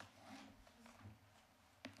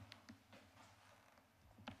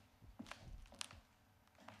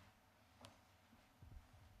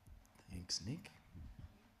 Thanks, Nick.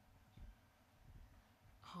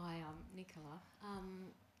 Hi, I'm Nicola.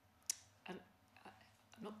 I'm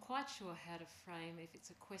not quite sure how to frame if it's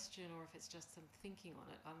a question or if it's just some thinking on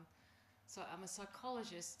it. I'm a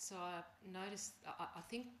psychologist, so I notice, I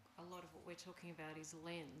think a lot of what we're talking about is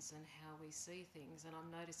lens and how we see things, and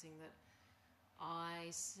I'm noticing that I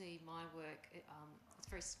see my work, it's a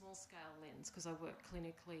very small-scale lens because I work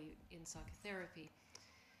clinically in psychotherapy.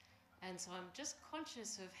 And so I'm just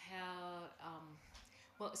conscious of how,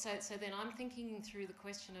 so then I'm thinking through the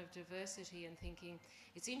question of diversity and thinking,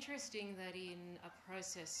 it's interesting that in a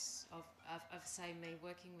process of say, me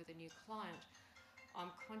working with a new client,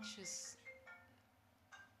 I'm conscious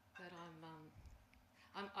that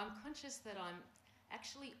I'm conscious that I'm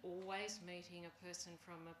actually always meeting a person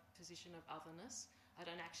from a position of otherness. I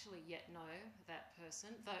don't actually yet know that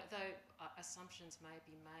person, though assumptions may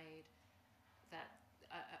be made that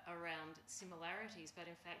around similarities, but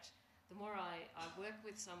in fact, the more I work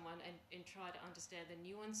with someone and try to understand the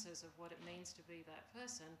nuances of what it means to be that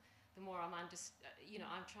person, the more I'm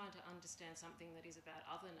trying to understand something that is about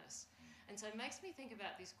otherness. And so it makes me think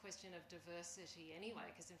about this question of diversity anyway,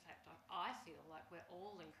 because in fact I feel like we're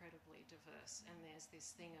all incredibly diverse, and there's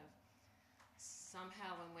this thing of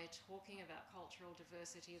somehow when we're talking about cultural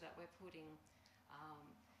diversity that we're putting,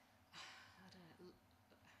 I don't know,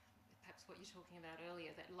 perhaps what you're talking about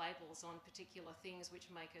earlier, that labels on particular things which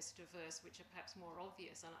make us diverse, which are perhaps more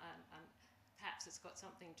obvious, and perhaps it's got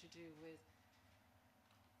something to do with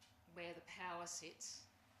where the power sits.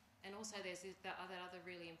 And also there's that other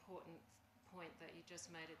really important point that you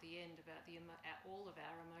just made at the end about all of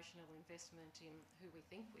our emotional investment in who we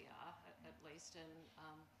think we are, at least, and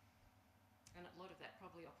a lot of that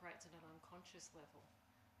probably operates at an unconscious level.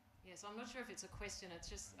 Yeah, so I'm not sure if it's a question,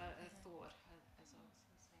 it's just a thought as I was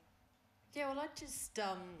listening. Yeah, well, I just,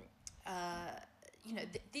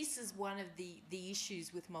 this is one of the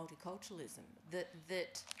issues with multiculturalism,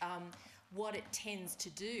 that what it tends to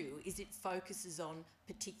do is it focuses on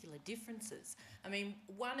particular differences. I mean,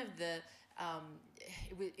 one of the,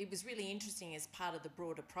 it was really interesting as part of the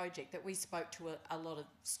broader project that we spoke to a lot of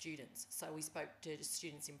students. So we spoke to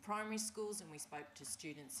students in primary schools and we spoke to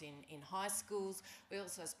students in high schools. We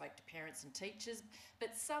also spoke to parents and teachers.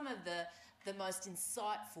 But some of the most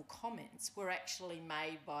insightful comments were actually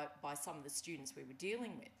made by some of the students we were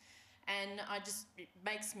dealing with. And it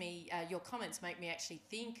makes me, your comments make me actually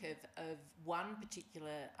think of one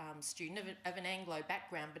particular student of an Anglo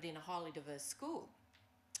background but in a highly diverse school.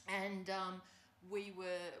 And we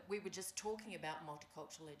were just talking about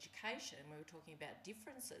multicultural education, and we were talking about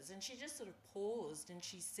differences, and she just sort of paused and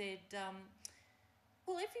she said,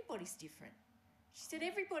 well, everybody's different. She said,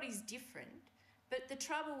 everybody's different, but the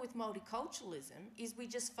trouble with multiculturalism is we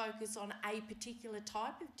just focus on a particular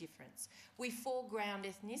type of difference. We foreground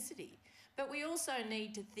ethnicity, but we also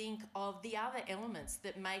need to think of the other elements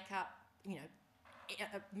that make up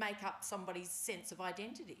somebody's sense of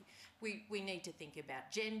identity. We need to think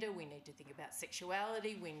about gender, we need to think about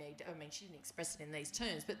sexuality, she didn't express it in these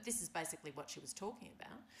terms, but this is basically what she was talking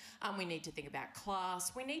about. We need to think about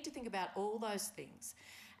class, we need to think about all those things.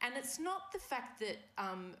 And it's not the fact that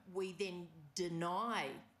we then deny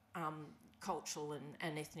cultural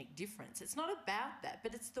and ethnic difference. It's not about that,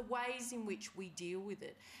 but it's the ways in which we deal with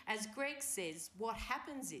it. As Greg says, what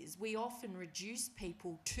happens is we often reduce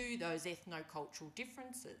people to those ethno-cultural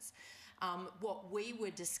differences. What we were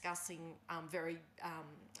discussing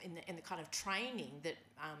in the kind of training that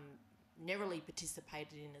Neroli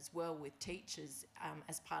participated in as well with teachers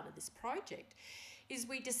as part of this project is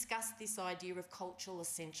we discussed this idea of cultural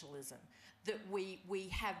essentialism, that we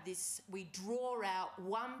draw out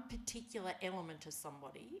one particular element of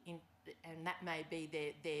somebody, and that may be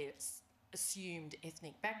their assumed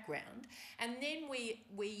ethnic background, and then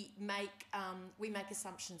we make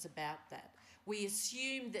assumptions about that. We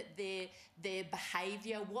assume that their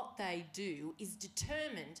behaviour, what they do, is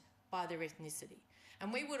determined by their ethnicity.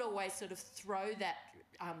 And we would always sort of throw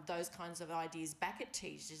those kinds of ideas back at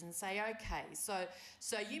teachers and say, okay, so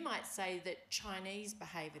you might say that Chinese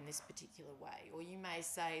behave in this particular way, or you may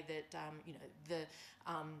say that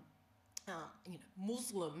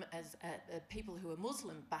Muslim people who are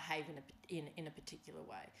Muslim behave in a particular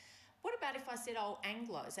way. What about if I said, oh,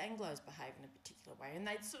 Anglos behave in a particular way, and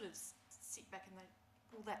they'd sort of sit back and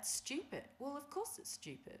well, that's stupid. Well, of course it's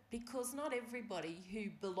stupid, because not everybody who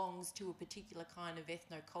belongs to a particular kind of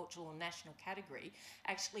ethno-cultural or national category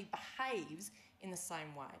actually behaves in the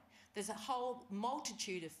same way. There's a whole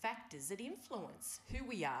multitude of factors that influence who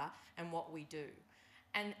we are and what we do.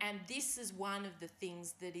 And this is one of the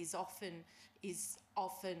things that is often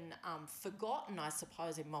forgotten, I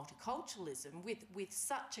suppose, in multiculturalism, with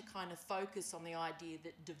such a kind of focus on the idea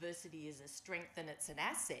that diversity is a strength and it's an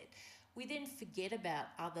asset. we then forget about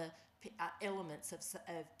other elements of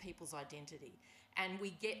people's identity. And we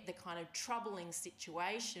get the kind of troubling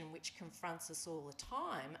situation which confronts us all the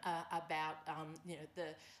time about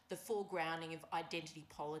the foregrounding of identity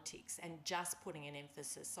politics and just putting an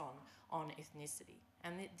emphasis on ethnicity.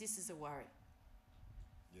 And this is a worry.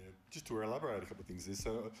 Yeah, just to elaborate a couple of things there.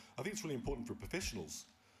 So I think it's really important for professionals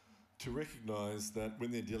to recognise that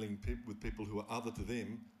when they're dealing with people who are other to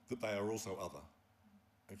them, that they are also other.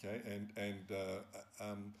 Okay,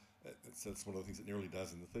 so that's one of the things that Neroli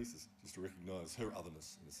does in the thesis, just to recognise her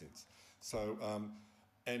otherness in a sense. So,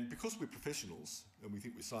 and because we're professionals and we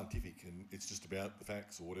think we're scientific and it's just about the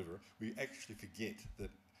facts or whatever, we actually forget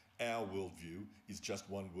that our worldview is just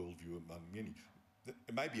one worldview among many.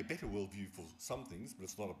 It may be a better worldview for some things, but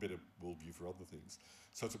it's not a better worldview for other things.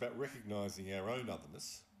 So it's about recognising our own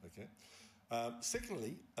otherness. Okay.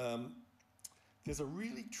 Secondly, there's a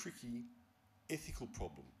really tricky ethical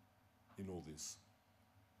problem in all this.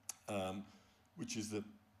 Which is that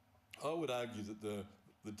I would argue that the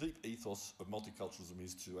deep ethos of multiculturalism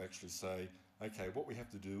is to actually say, okay, what we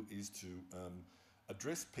have to do is to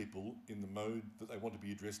address people in the mode that they want to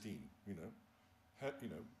be addressed in.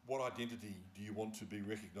 What identity do you want to be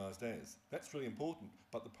recognised as? That's really important.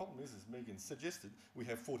 But the problem is, as Megan suggested, we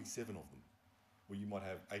have 47 of them, or you might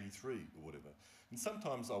have 83 or whatever. And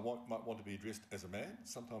sometimes I might want to be addressed as a man.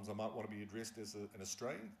 Sometimes I might want to be addressed as an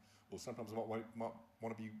Australian, or sometimes I might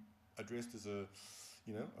want to be addressed as a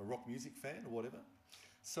rock music fan or whatever.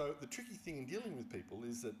 So the tricky thing in dealing with people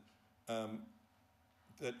is that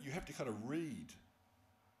that you have to kind of read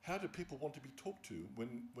how do people want to be talked to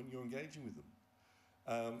when you're engaging with them.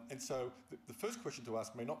 And so the first question to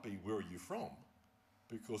ask may not be where are you from,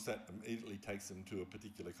 because that immediately takes them to a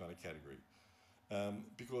particular kind of category.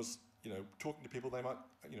 Because talking to people, they might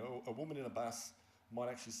a woman in a bus might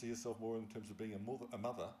actually see herself more in terms of being a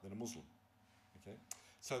mother than a Muslim. Okay,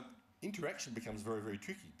 so interaction becomes very, very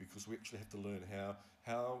tricky because we actually have to learn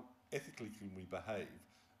how ethically can we behave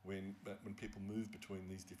when people move between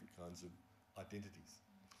these different kinds of identities.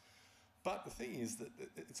 But the thing is that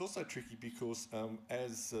it's also tricky because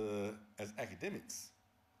as academics,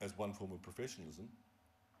 as one form of professionalism,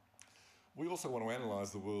 we also want to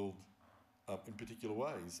analyse the world in particular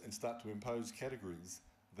ways and start to impose categories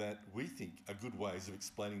that we think are good ways of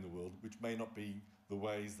explaining the world, which may not be the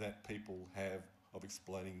ways that people have of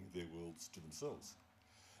explaining their worlds to themselves.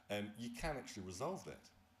 And you can't actually resolve that,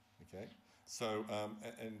 okay? So,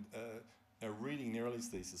 reading Neroli's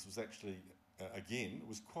thesis was actually, it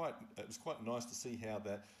was quite nice to see how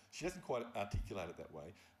that, she doesn't quite articulate it that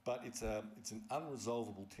way, but it's an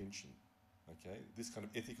unresolvable tension, okay? This kind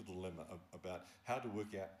of ethical dilemma about how to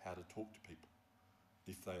work out how to talk to people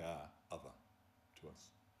if they are other to us.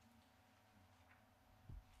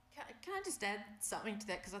 Can I just add something to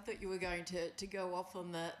that? Because I thought you were going to go off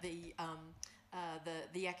on the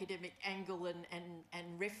academic angle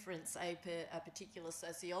and reference a particular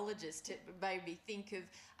sociologist. It made me think of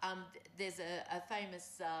there's a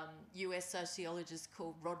famous US sociologist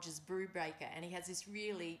called Rogers Brubaker, and he has this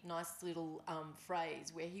really nice little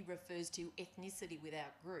phrase where he refers to ethnicity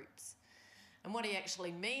without groups. And what he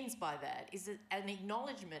actually means by that is an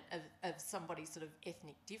acknowledgement of somebody's sort of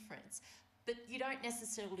ethnic difference. But you don't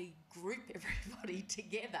necessarily group everybody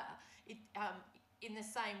together in the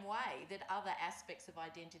same way that other aspects of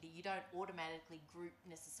identity, you don't automatically group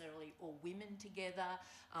necessarily all women together,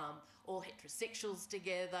 all heterosexuals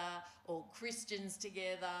together, all Christians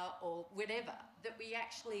together, or whatever, that we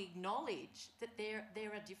actually acknowledge that there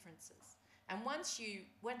are differences. And once you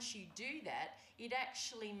do that, it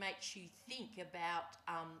actually makes you think about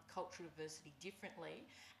cultural diversity differently,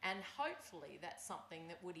 and hopefully that's something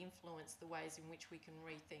that would influence the ways in which we can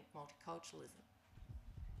rethink multiculturalism.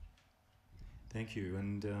 Thank you.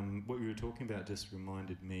 And what you were talking about just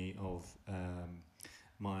reminded me of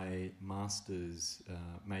my master's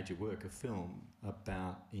major work, a film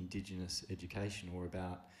about Indigenous education, or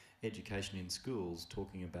about education in schools,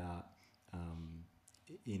 talking about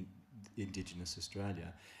in Indigenous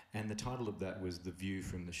Australia. And the title of that was The View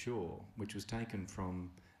from the Shore, which was taken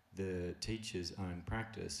from the teacher's own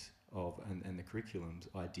practice of and the curriculum's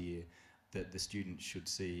idea that the students should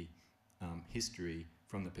see history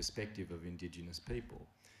from the perspective of Indigenous people.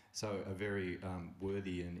 So a very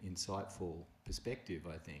worthy and insightful perspective,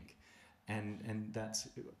 I think. And that's,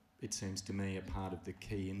 it seems to me, a part of the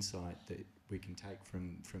key insight that we can take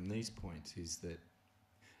from these points is that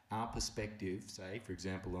our perspective, say, for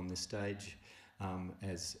example, on this stage,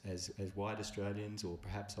 as white Australians, or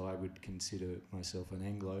perhaps I would consider myself an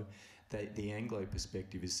Anglo, the Anglo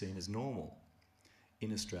perspective is seen as normal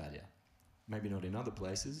in Australia. Maybe not in other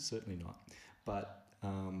places, certainly not. But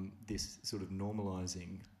this sort of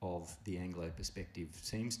normalising of the Anglo perspective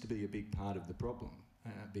seems to be a big part of the problem,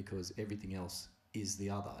 because everything else is the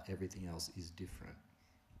other, everything else is different.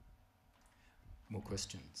 More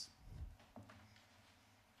questions?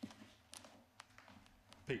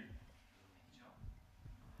 Pete.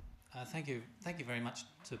 Thank you very much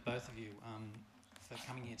to both of you for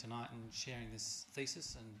coming here tonight and sharing this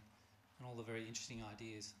thesis and all the very interesting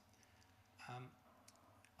ideas.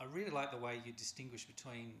 I really like the way you distinguish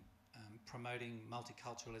between promoting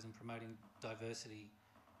multiculturalism, promoting diversity,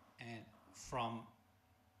 and from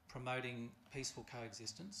promoting peaceful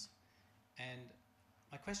coexistence. And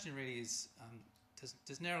my question really is,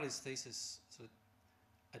 does Neroli's thesis sort of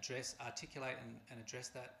articulate and address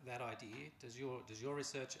that idea? Does your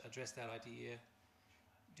research address that idea?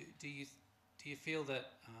 Do you feel that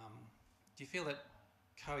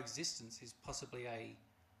coexistence is possibly a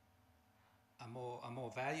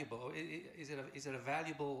more valuable, or is it a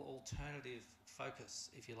valuable alternative focus,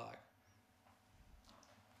 if you like?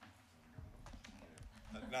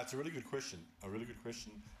 No, it's a really good question.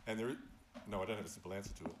 And no, I don't have a simple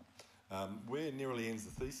answer to it. Where Neroli ends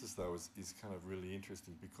the thesis, though, is kind of really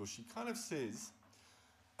interesting, because she kind of says,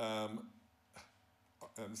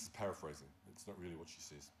 this is paraphrasing, it's not really what she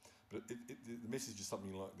says, but the message is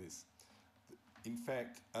something like this. In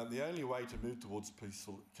fact, the only way to move towards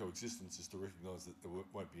peaceful coexistence is to recognise that there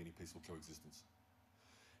won't be any peaceful coexistence.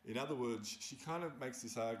 In other words, she kind of makes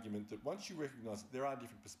this argument that once you recognise that there are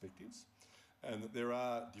different perspectives and that there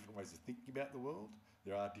are different ways of thinking about the world,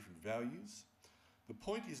 there are different values, the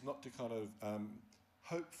point is not to kind of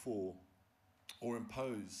hope for or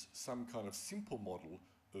impose some kind of simple model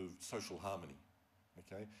of social harmony.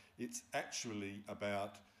 Okay? It's actually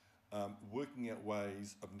about working out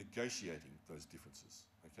ways of negotiating those differences,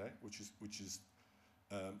 okay? Which is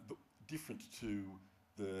different to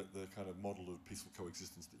the kind of model of peaceful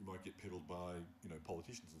coexistence that you might get peddled by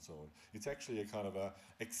politicians and so on. It's actually a kind of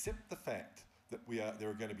accept the fact that there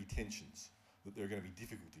are going to be tensions, that there are going to be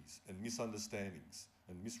difficulties and misunderstandings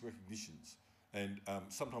and misrecognitions, and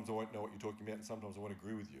sometimes I won't know what you're talking about, and sometimes I won't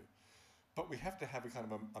agree with you. But we have to have a kind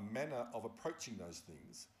of a manner of approaching those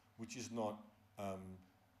things which is not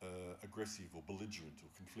aggressive or belligerent or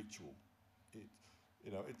conflictual.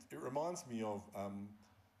 It reminds me of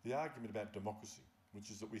the argument about democracy, which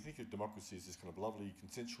is that we think of democracy as this kind of lovely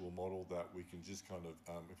consensual model that we can just kind of,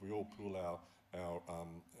 if we all pool our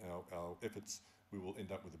efforts, we will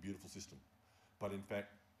end up with a beautiful system. But in fact,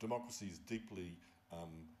 democracy is deeply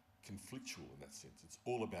conflictual in that sense. It's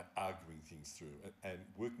all about arguing things through and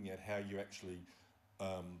working out how you actually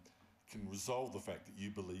can resolve the fact that you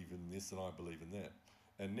believe in this and I believe in that.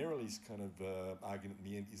 And Neroli's kind of argument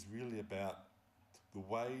in the end is really about the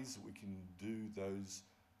ways that we can do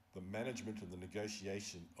the management and the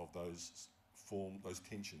negotiation of those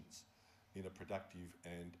tensions in a productive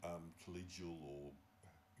and collegial, or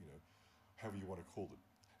however you want to call it.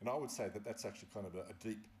 And I would say that that's actually kind of a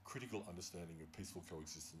deep critical understanding of peaceful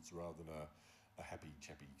coexistence rather than a happy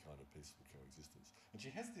chappy kind of peaceful coexistence. And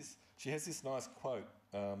she has this nice quote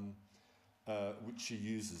which she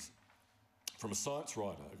uses from a science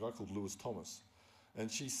writer, a guy called Lewis Thomas,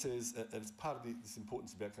 and she says, and it's part of this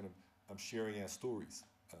importance about kind of sharing our stories.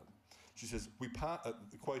 She says,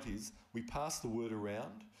 the quote is, "We pass the word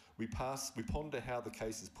around, we ponder how the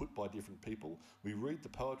case is put by different people, we read the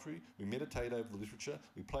poetry, we meditate over the literature,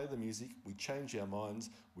 we play the music, we change our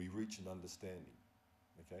minds, we reach an understanding."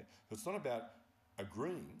 Okay? So it's not about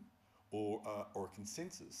agreeing or a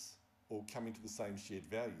consensus or coming to the same shared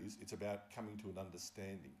values, it's about coming to an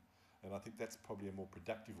understanding. And I think that's probably a more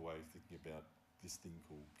productive way of thinking about this thing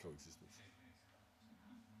called coexistence.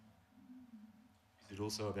 Is it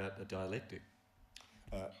also about a dialectic?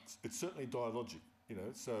 It's certainly dialogic,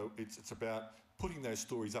 so it's about putting those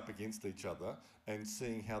stories up against each other and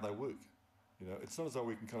seeing how they work. It's not as though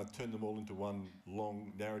we can kind of turn them all into one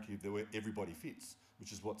long narrative where everybody fits,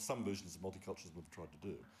 which is what some versions of multiculturalism have tried to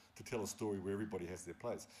do, to tell a story where everybody has their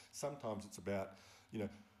place. Sometimes it's about,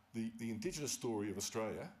 the Indigenous story of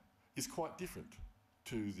Australia is quite different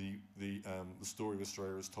to the story of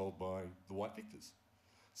Australia as told by the white victors.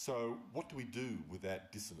 So what do we do with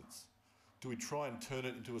that dissonance? Do we try and turn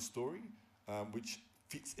it into a story which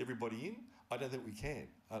fits everybody in? I don't think we can,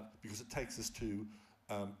 because it takes us to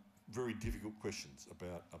very difficult questions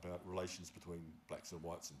about relations between blacks and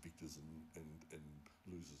whites and victors and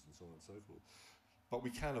losers and so on and so forth. But we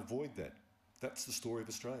can't avoid that. That's the story of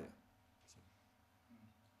Australia.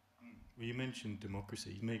 Well, you mentioned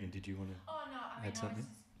democracy. Megan, did you want to Oh, no, I mean, add something?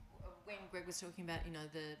 when Greg was talking about,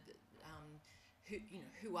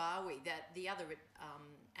 who are we? That the other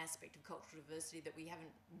aspect of cultural diversity that we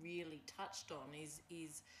haven't really touched on is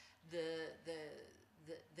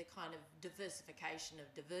the kind of diversification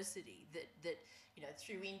of diversity that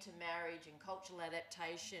through intermarriage and cultural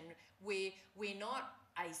adaptation, we're not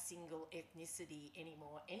a single ethnicity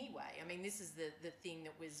anymore anyway. I mean, this is the thing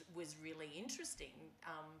that was really interesting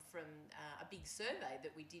from a big survey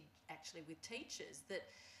that we did actually with teachers,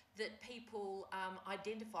 that people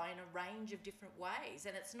identify in a range of different ways,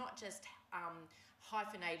 and it's not just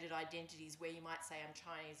hyphenated identities where you might say I'm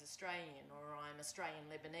Chinese Australian or I'm Australian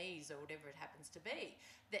Lebanese or whatever it happens to be.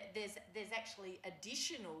 That there's actually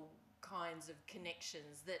additional kinds of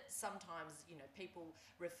connections that sometimes people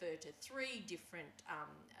refer to 3 different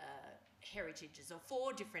heritages or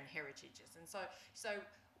 4 different heritages, and so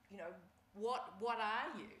what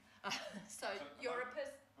are you? so you're a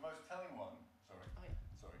person. The most telling one. Sorry. Oh, yeah.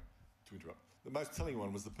 Sorry to interrupt. The most telling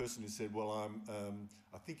one was the person who said, "Well, I'm.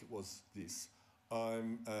 I think it was this.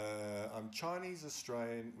 I'm Chinese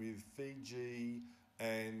Australian with Fiji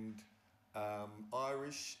and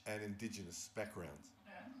Irish and Indigenous backgrounds."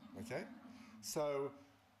 Okay, so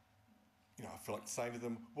I feel like saying to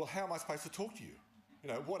them, "Well, how am I supposed to talk to you?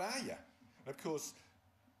 What are you?" And of course,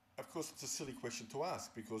 it's a silly question to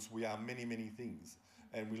ask because we are many, many things,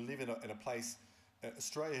 and we live in a place.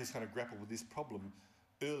 Australia has kind of grappled with this problem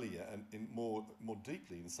earlier and more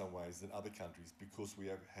deeply in some ways than other countries because we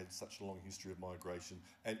have had such a long history of migration,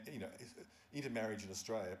 and intermarriage in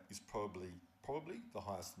Australia is probably the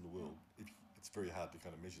highest in the world. It's very hard to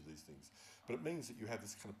kind of measure these things, but it means that you have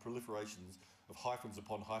this kind of proliferations of hyphens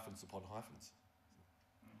upon hyphens upon hyphens.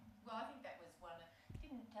 Well, I think that was one.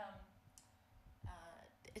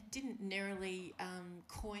 Didn't Neroli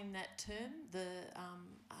coin that term, the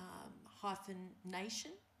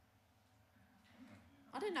hyphenation?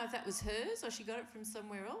 I don't know if that was hers or she got it from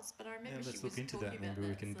somewhere else, but I remember she was talking about that. Let's look into that. Maybe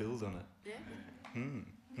we can build on it.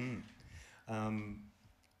 Yeah.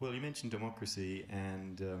 Well, you mentioned democracy,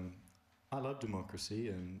 and I love democracy,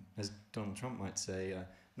 and as Donald Trump might say,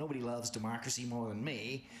 nobody loves democracy more than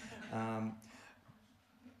me.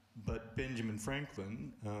 But Benjamin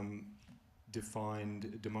Franklin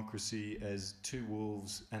defined democracy as 2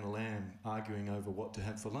 wolves and a lamb arguing over what to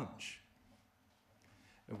have for lunch,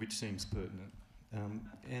 which seems pertinent.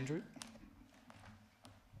 Andrew?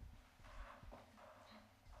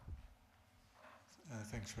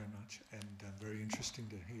 Thanks very much, and very interesting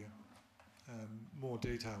to hear more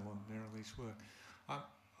detail on Neroli's work. I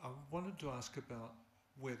wanted to ask about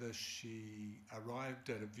whether she arrived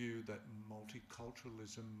at a view that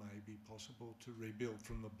multiculturalism may be possible to rebuild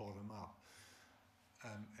from the bottom up,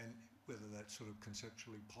 and whether that's sort of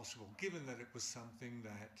conceptually possible, given that it was something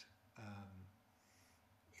that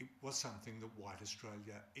white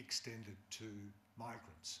Australia extended to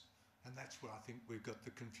migrants. And that's where I think we've got the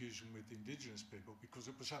confusion with Indigenous people, because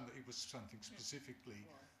it was something specifically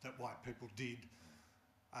that white people did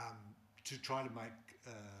to try to make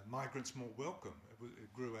migrants more welcome.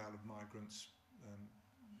 It grew out of migrants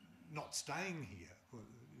not staying here,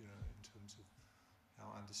 in terms of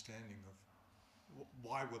our understanding of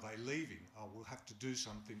why were they leaving. Oh, we'll have to do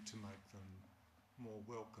something to make them more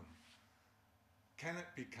welcome. Can it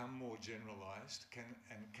become more generalised? Can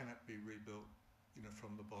it be rebuilt,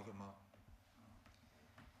 from the bottom up?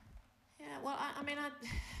 Yeah, well,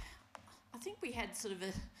 I think we had sort of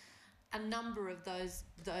a number of those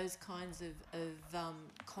kinds of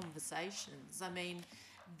conversations. I mean,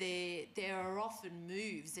 there are often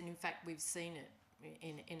moves, and in fact we've seen it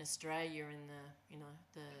in Australia in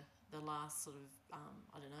the last sort of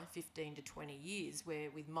 15 to 20 years,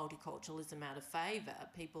 where with multiculturalism out of favour,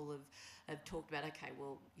 people have talked about, okay,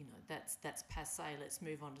 well, that's passé, let's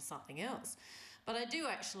move on to something else. But I do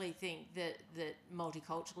actually think that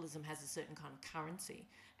multiculturalism has a certain kind of currency,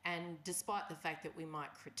 and despite the fact that we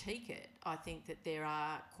might critique it, I think that there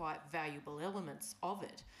are quite valuable elements of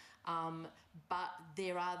it. But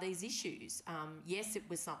there are these issues. Yes, it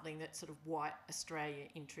was something that sort of white Australia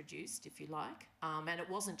introduced, if you like, and it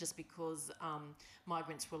wasn't just because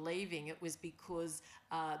migrants were leaving. It was because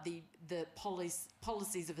the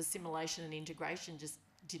policies of assimilation and integration just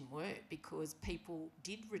didn't work, because people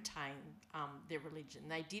did retain their religion,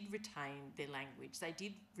 they did retain their language, they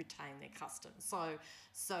did retain their customs.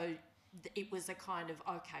 So it was a kind of,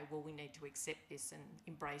 okay, well, we need to accept this and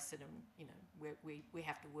embrace it, and we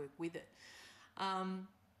have to work with it. I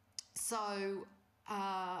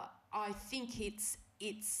think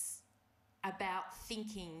it's about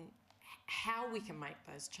thinking how we can make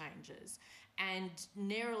those changes. And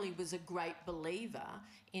Neroli was a great believer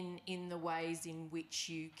in the ways in which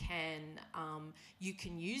you can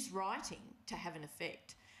use writing to have an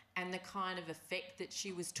effect. and the kind of effect that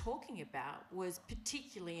she was talking about was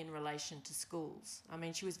particularly in relation to schools. I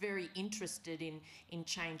mean, she was very interested in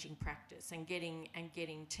changing practice and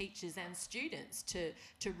getting teachers and students to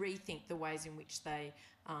rethink the ways in which they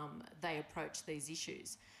approach these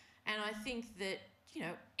issues. And I think that, you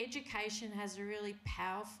know, education has a really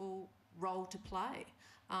powerful role to play.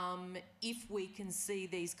 If we can see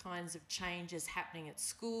these kinds of changes happening at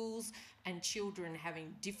schools and children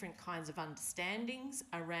having different kinds of understandings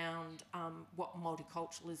around what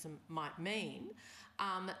multiculturalism might mean,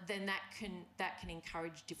 then that can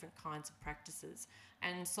encourage different kinds of practices.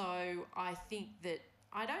 And so I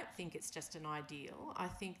don't think it's just an ideal. I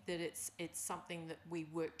think that it's something that we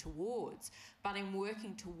work towards. But in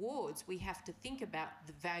working towards, we have to think about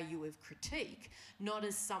the value of critique, not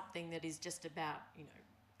as something that is just about, you know,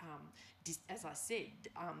 as I said,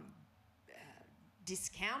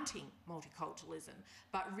 discounting multiculturalism,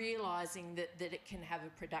 but realising that it can have a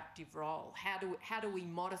productive role. How do we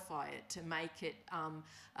modify it to make it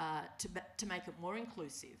to make it more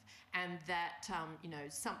inclusive, and that you know,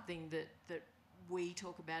 something that we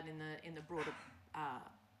talk about in the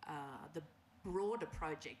broader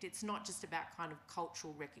project. It's not just about kind of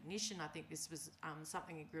cultural recognition. I think this was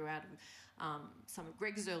something that grew out of some of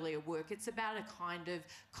Greg's earlier work. It's about a kind of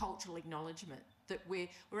cultural acknowledgement, that we're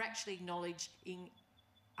actually acknowledging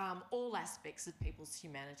all aspects of people's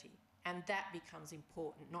humanity, and that becomes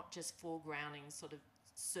important, not just foregrounding sort of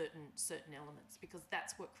certain elements, because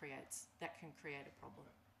that's what can create a problem.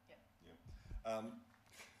 Yeah.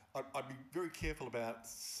 I'd be very careful about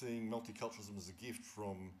seeing multiculturalism as a gift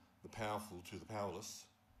from the powerful to the powerless.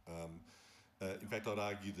 In fact, I'd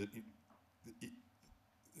argue that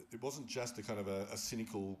it wasn't just a kind of a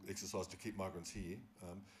cynical exercise to keep migrants here,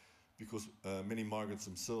 because many migrants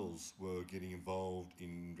themselves were getting involved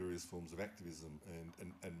in various forms of activism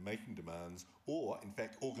and making demands, or in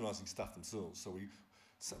fact organising stuff themselves. So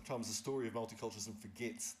sometimes the story of multiculturalism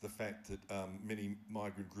forgets the fact that many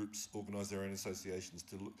migrant groups organise their own associations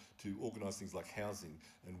to organise things like housing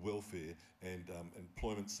and welfare and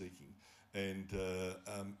employment seeking. And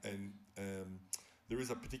there is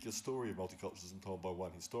a particular story of multiculturalism told by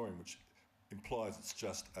one historian which implies it's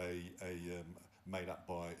just made up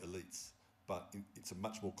by elites, but it's a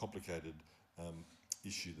much more complicated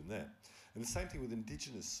issue than that. And the same thing with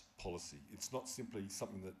Indigenous policy. It's not simply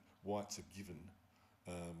something that whites have given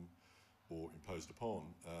or imposed upon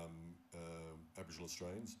Aboriginal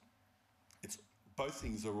Australians. Both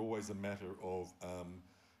things are always a matter of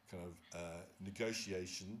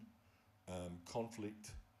negotiation,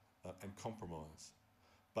 conflict, and compromise.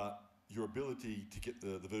 But your ability to get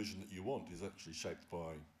the version that you want is actually shaped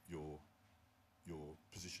by your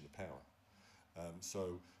position of power.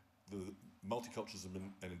 So the multiculturalism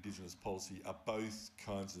and Indigenous policy are both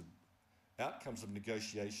kinds of outcomes of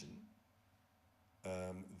negotiation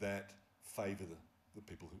that favour the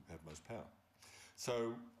people who have most power.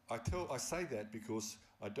 So I say that because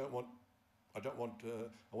I want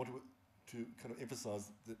to kind of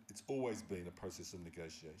emphasise that it's always been a process of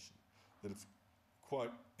negotiation. That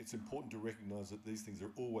it's important to recognise that these things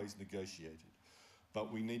are always negotiated, but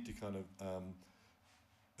we need to kind of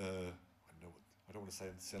I don't want to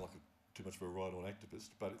sound like too much of a right-on activist,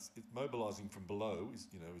 but it's mobilising from below is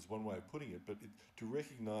one way of putting it. But to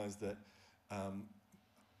recognise that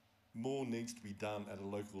more needs to be done at a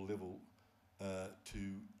local level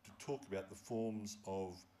to talk about the forms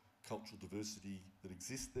of cultural diversity that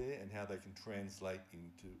exist there and how they can translate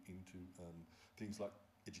into things like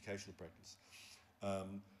educational practice.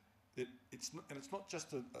 It's not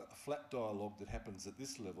just a flat dialogue that happens at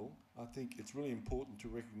this level. I think it's really important to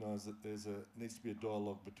recognise that needs to be a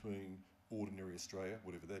dialogue between ordinary Australia,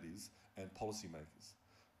 whatever that is, and policymakers,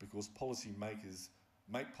 because policymakers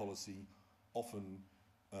make policy often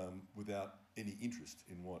without any interest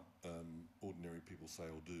in what ordinary people say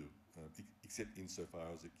or do, except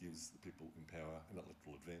insofar as it gives the people in power an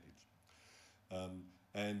electoral advantage.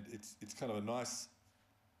 And it's kind of a nice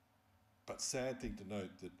but sad thing to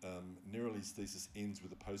note that Neroli's thesis ends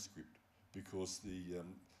with a postscript, because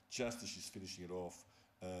just as she's finishing it off,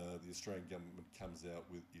 the Australian government comes out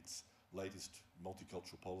with its latest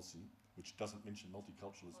multicultural policy, which doesn't mention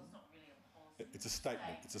multiculturalism. Well, it's not really a policy. It's a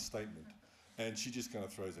statement. It's a statement. And she just kind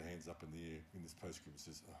of throws her hands up in the air in this postscript and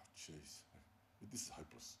says, "Oh, jeez, this is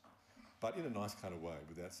hopeless," but in a nice kind of way,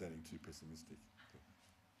 without sounding too pessimistic.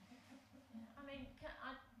 I mean, can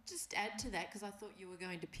I just add to that, because I thought you were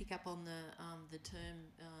going to pick up on the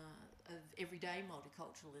term of everyday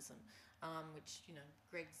multiculturalism, which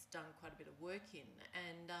Greg's done quite a bit of work in,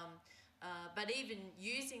 and but even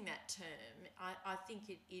using that term, I think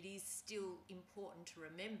it is still important to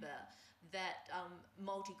remember that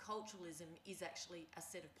multiculturalism is actually a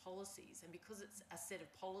set of policies, and because it's a set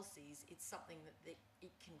of policies, it's something that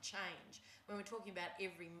it can change. When we're talking about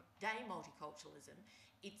everyday multiculturalism,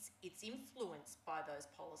 it's influenced by those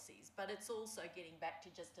policies, but it's also getting back to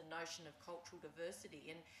just a notion of cultural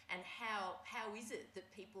diversity and how is it that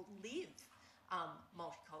people live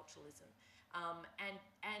multiculturalism.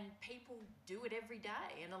 And people do it every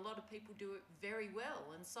day, and a lot of people do it very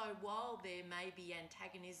well. And so while there may be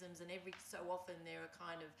antagonisms, and every so often there are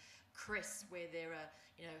kind of crests where there are,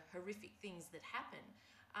 you know, horrific things that happen,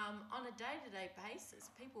 on a day-to-day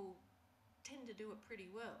basis, people tend to do it pretty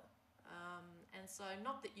well. And so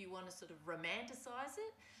not that you want to sort of romanticise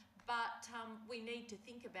it, but we need to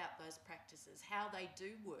think about those practices, how they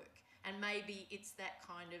do work, and maybe it's that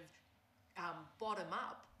kind of bottom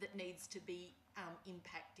up that needs to be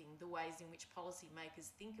impacting the ways in which policymakers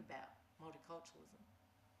think about multiculturalism.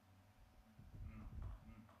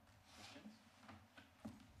 Questions?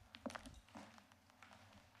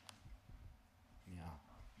 Yeah.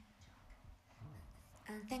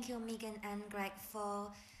 Thank you, Megan and Greg,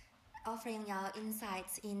 for offering your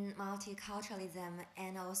insights in multiculturalism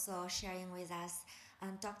and also sharing with us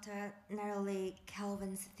Dr. Neroli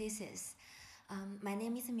Colvin's thesis. My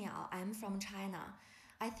name is Miao. I'm from China.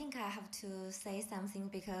 I think I have to say something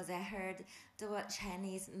because I heard the word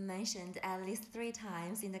Chinese mentioned at least 3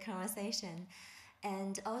 times in the conversation,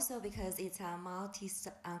 and also because it's a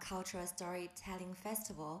multicultural storytelling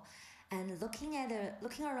festival. And looking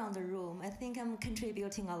around the room, I think I'm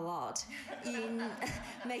contributing a lot in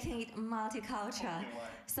making it multicultural.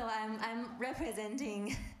 So I'm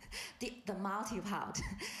representing the multi part.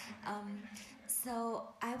 So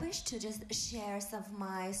I wish to just share some of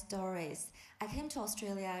my stories. I came to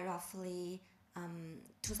Australia roughly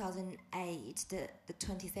 2008, the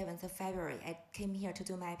 27th of February. I came here to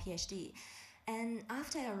do my PhD. And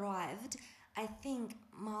after I arrived, I think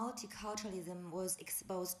multiculturalism was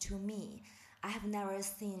exposed to me. I have never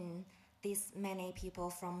seen this many people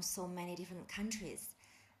from so many different countries.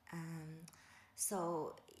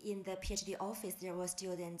 So in the PhD office, there were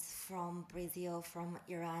students from Brazil, from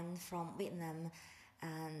Iran, from Vietnam,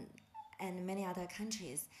 and many other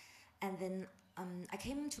countries. And then I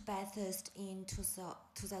came to Bathurst in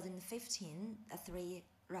 2015,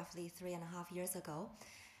 roughly 3.5 years ago.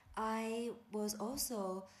 I was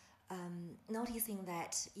also noticing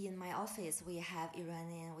that in my office we have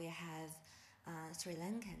Iranian, we have Sri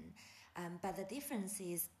Lankan, but the difference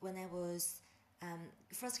is when I was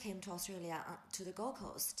first came to Australia, to the Gold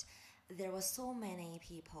Coast, there were so many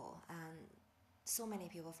people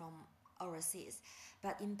from overseas.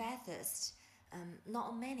 But in Bathurst,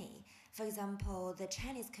 not many. For example, the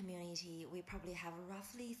Chinese community, we probably have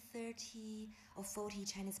roughly 30 or 40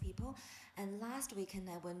 Chinese people. And last weekend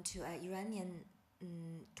I went to an Iranian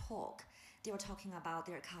talk. They were talking about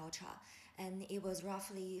their culture. And it was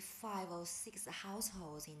roughly 5 or 6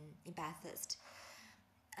 households in Bathurst.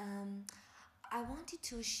 I wanted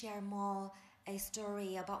to share more a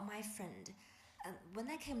story about my friend. When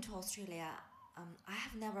I came to Australia, I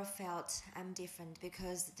have never felt I'm different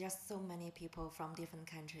because there's so many people from different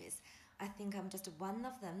countries. I think I'm just one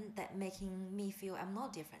of them that making me feel I'm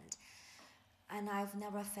not different. And I've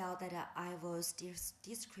never felt that I was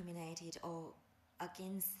discriminated or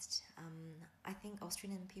against. I think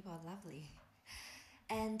Australian people are lovely.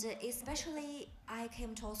 And especially I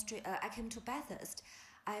came to Bathurst.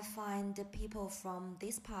 I find the people from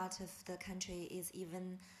this part of the country is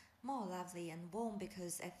even more lovely and warm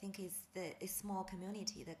because I think it's a small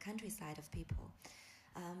community, the countryside of people.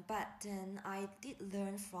 But then I did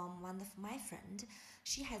learn from one of my friends.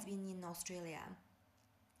 She has been in Australia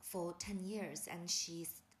for 10 years and she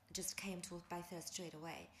just came to Bathurst straight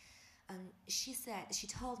away. And she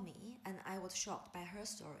told me, and I was shocked by her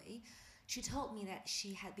story, she told me that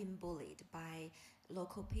she had been bullied by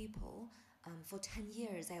local people for 10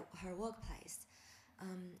 years at her workplace.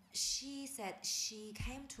 She said she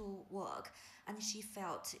came to work and she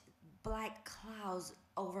felt black clouds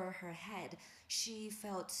over her head. She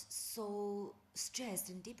felt so stressed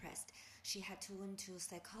and depressed. She had to went to a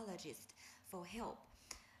psychologist for help.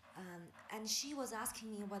 And she was asking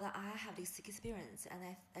me whether I have this experience, and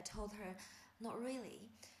I told her, not really.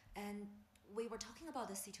 And we were talking about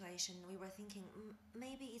the situation. We were thinking,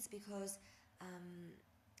 maybe it's because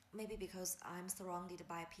I'm surrounded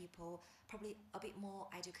by people probably a bit more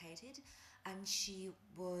educated, and she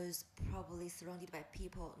was probably surrounded by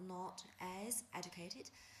people not as educated.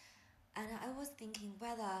 And I was thinking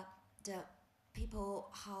whether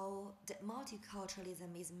how the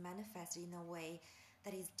multiculturalism is manifested in a way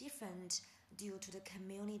that is different due to the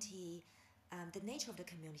community the nature of the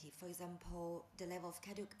community. For example, the level of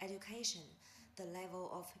education, the level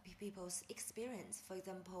of people's experience. For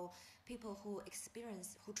example, people who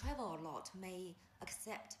travel a lot may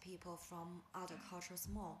accept people from other cultures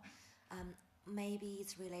more. Maybe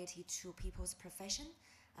it's related to people's profession.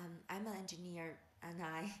 I'm an engineer, and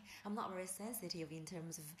I'm not very sensitive in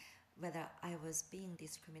terms of whether I was being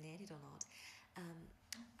discriminated or not.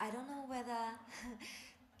 I don't know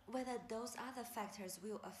whether those other factors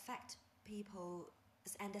will affect people's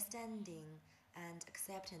understanding and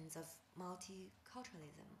acceptance of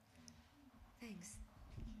multiculturalism. Thanks.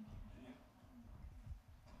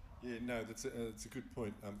 Yeah, no, that's a good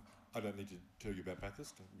point. I don't need to tell you about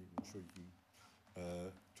Bathurst. I'm sure you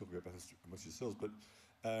can talk about Bathurst amongst yourselves. But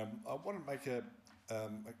I want to make an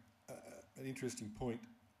interesting point,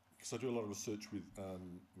 because I do a lot of research with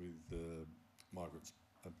migrants,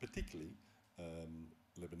 particularly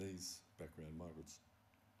Lebanese background migrants.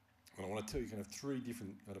 And I want to tell you kind of three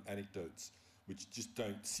different kind of anecdotes which just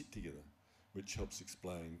don't sit together, which helps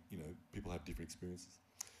explain, people have different experiences.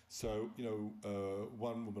 So,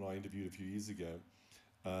 one woman I interviewed a few years ago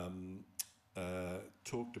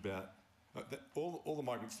talked about that all the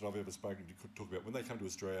migrants that I've ever spoken to talk about when they come to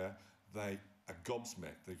Australia, they are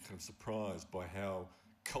gobsmacked. They're kind of surprised by how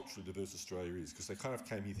culturally diverse Australia is, because they kind of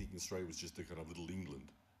came here thinking Australia was just a kind of little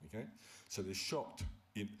England. Okay, so they're shocked,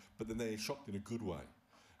 but then they're shocked in a good way.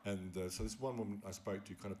 And so this one woman I spoke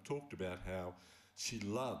to kind of talked about how she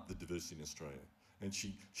loved the diversity in Australia, and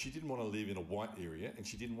she didn't want to live in a white area, and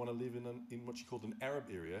she didn't want to live in what she called an Arab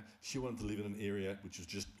area. She wanted to live in an area which was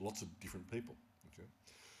just lots of different people. Okay,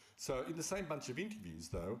 so in the same bunch of interviews,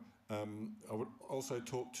 though, I would also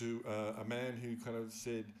talk to a man who kind of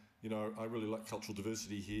said, I really like cultural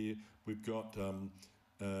diversity here. We've got,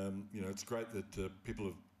 it's great that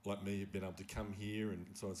people like me have been able to come here and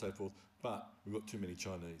so on and so forth, but we've got too many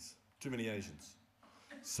Chinese, too many Asians.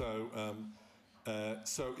 So,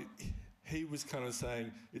 he was kind of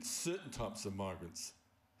saying it's certain types of migrants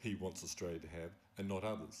he wants Australia to have and not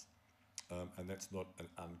others. And that's not an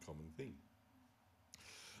uncommon thing.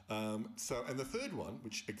 And the third one,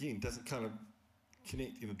 which again doesn't kind of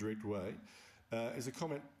connect in a direct way, is a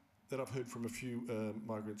comment that I've heard from a few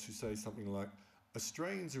migrants who say something like,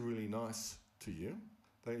 Australians are really nice to you.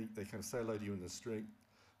 They kind of say hello to you in the street.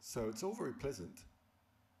 So it's all very pleasant,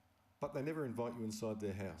 but they never invite you inside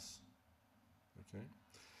their house. Okay?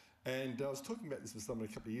 And I was talking about this with someone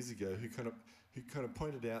a couple of years ago who kind of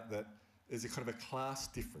pointed out that there's a kind of a class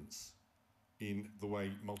difference in the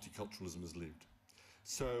way multiculturalism is lived.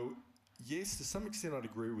 So, yes, to some extent I'd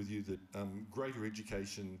agree with you that greater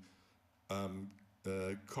education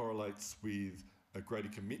correlates with a greater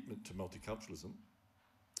commitment to multiculturalism.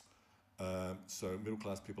 So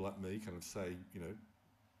middle-class people like me kind of say,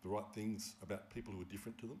 the right things about people who are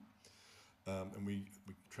different to them. And we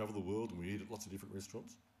travel the world and we eat at lots of different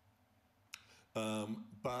restaurants.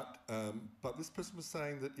 But this person was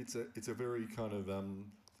saying that it's a very kind of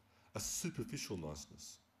a superficial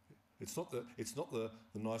niceness. It's not the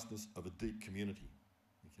niceness of a deep community.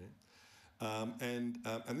 Okay, and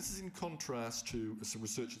this is in contrast to some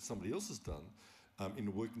research that somebody else has done in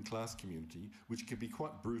the working class community, which can be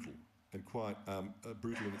quite brutal and quite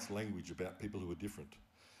brutal in its language about people who are different.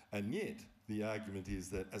 And yet the argument is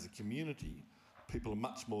that as a community, people are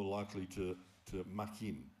much more likely to muck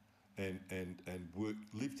in and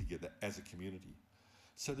live together as a community.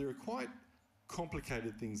 So there are quite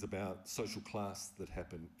complicated things about social class that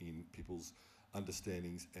happen in people's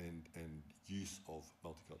understandings and use of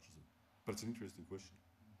multiculturalism. But it's an interesting question.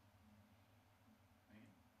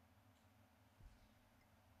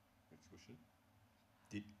 Next question.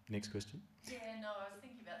 Next question? Yeah, no, I was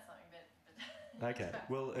thinking about something, but Okay,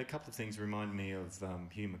 well, a couple of things remind me of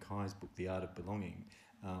Hugh Mackay's book, The Art of Belonging.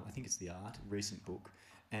 I think it's The Art, a recent book.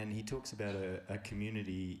 And he talks about a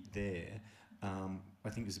community there. I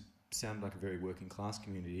think it sounded like a very working class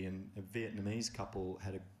community, and a Vietnamese couple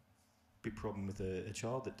had a big problem with a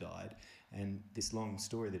child that died. And this long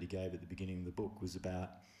story that he gave at the beginning of the book was about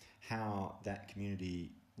how that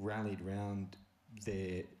community rallied round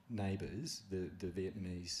their neighbours, the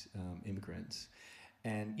Vietnamese immigrants,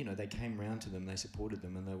 and they came round to them, they supported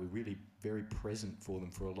them, and they were really very present for them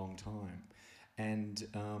for a long time. And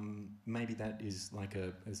maybe that is like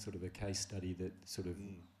a sort of a case study that sort of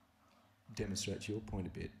demonstrates your point a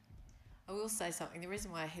bit. I will say something. The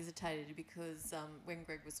reason why I hesitated is because when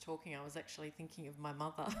Greg was talking, I was actually thinking of my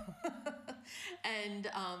mother. And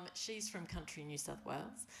she's from country New South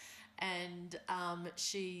Wales. And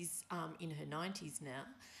she's in her 90s now.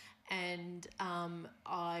 And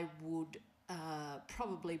I would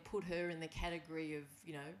probably put her in the category of,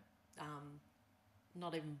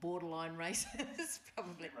 not even borderline racist,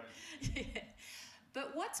 probably. Yeah.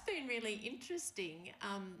 But what's been really interesting,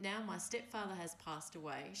 now my stepfather has passed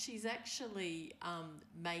away, she's actually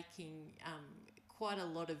making quite a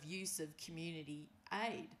lot of use of community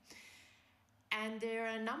aid. And there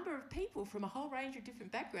are a number of people from a whole range of different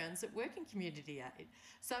backgrounds that work in community aid.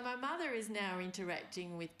 So my mother is now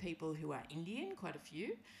interacting with people who are Indian, quite a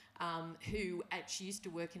few, who actually used to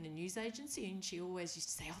work in a news agency, and she always used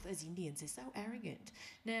to say, oh, those Indians, they're so arrogant.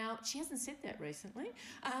 Now, she hasn't said that recently.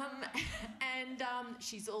 And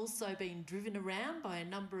she's also been driven around by a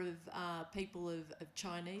number of people of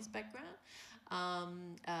Chinese background.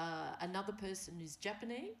 Another person who's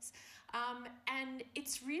Japanese. And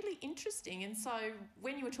it's really interesting. And so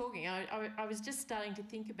when you were talking, I was just starting to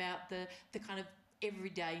think about the kind of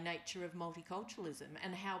everyday nature of multiculturalism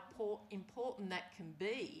and how important that can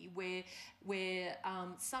be, where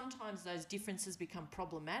sometimes those differences become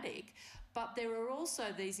problematic, but there are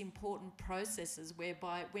also these important processes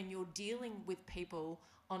whereby when you're dealing with people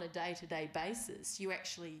on a day-to-day basis, you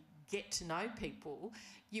actually get to know people,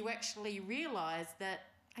 you actually realise that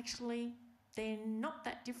actually they're not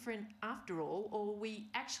that different after all, or we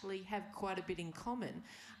actually have quite a bit in common.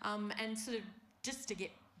 And sort of just to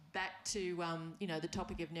get back to, you know, the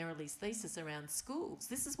topic of Neroli's thesis around schools.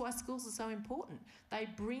 This is why schools are so important. They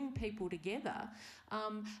bring people together.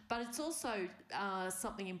 But it's also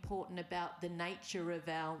something important about the nature of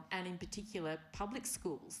our, and in particular, public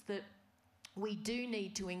schools, that we do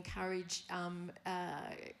need to encourage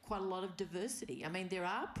quite a lot of diversity. I mean, there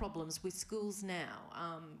are problems with schools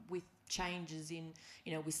now, with changes in,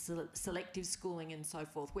 you know, with selective schooling and so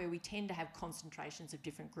forth, where we tend to have concentrations of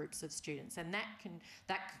different groups of students, and that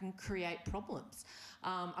can create problems.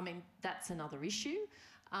 I mean, that's another issue.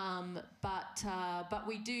 But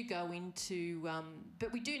we do go into,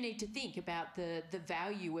 but we do need to think about the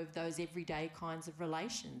value of those everyday kinds of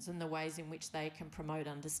relations and the ways in which they can promote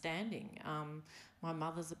understanding. My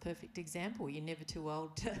mother's a perfect example. You're never too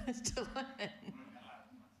old to learn.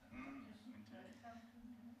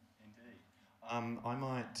 I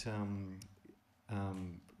might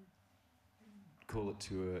call it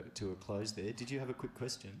to a close there. Did you have a quick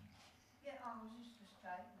question? Yeah, I was just a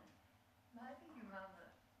statement. Maybe your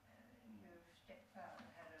mother, your stepfather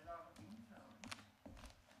had a lot of influence.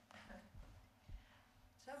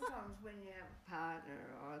 Sometimes when you have a partner,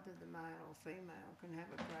 either the male or female can have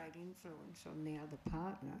a great influence on the other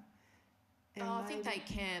partner. And I think they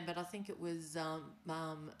can, but I think it was. I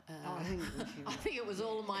think it was you. I think it was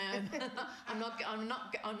all of my own. I'm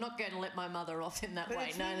not going to let my mother off in that But way.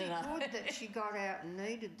 it's No. good that she got out and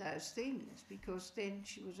needed those things, because then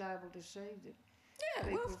she was able to see that. Yeah,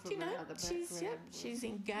 people well, from you know, another background she's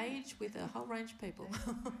engaged with a whole range of people. I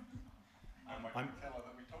can tell her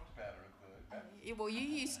that we talked about her at the. Yeah, well, you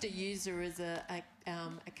used to use her as a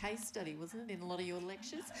case study, wasn't it, in a lot of your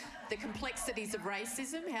lectures? The complexities of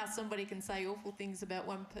racism, how somebody can say awful things about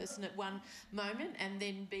one person at one moment and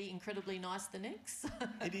then be incredibly nice the next.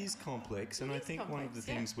 It is complex, and I think one of the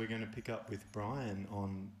things we're going to pick up with Brian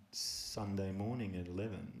on Sunday morning at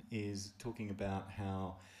 11 is talking about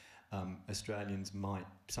how Australians might,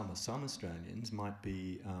 some Australians might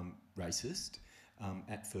be racist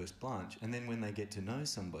at first blanch, and then when they get to know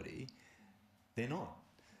somebody, they're not.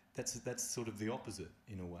 That's sort of the opposite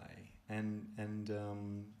in a way, and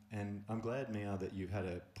I'm glad, Mia, that you've had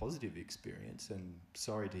a positive experience, and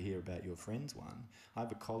sorry to hear about your friend's one. I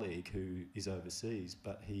have a colleague who is overseas,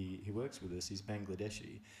 but he works with us. He's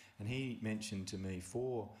Bangladeshi, and he mentioned to me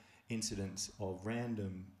 4 incidents of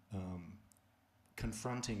random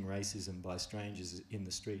confronting racism by strangers in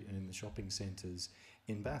the street and in the shopping centres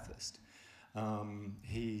in Bathurst.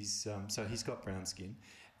 He's got brown skin.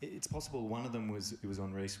 It's possible one of them was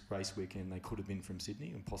on race weekend. They could have been from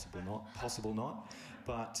Sydney, and possible not.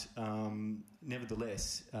 But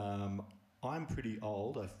nevertheless, I'm pretty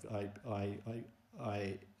old.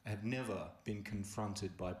 I have never been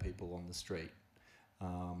confronted by people on the street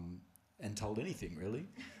and told anything really.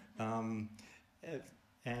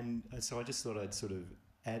 And so I just thought I'd sort of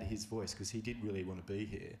add his voice, because he did really want to be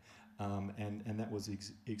here, and that was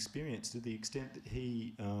experienced to the extent that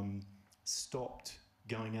he stopped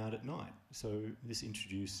going out at night. So this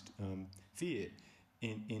introduced fear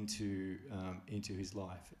into his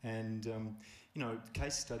life. And you know,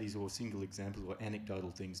 case studies or single examples or anecdotal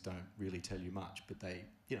things don't really tell you much, but they,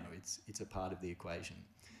 you know, it's a part of the equation.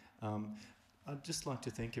 I'd just like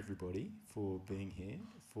to thank everybody for being here,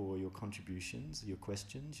 for your contributions, your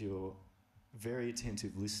questions, your very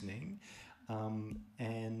attentive listening,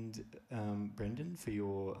 and Brendan for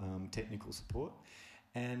your technical support,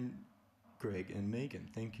 and Greg and Megan,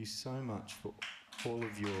 thank you so much for all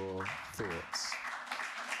of your thoughts.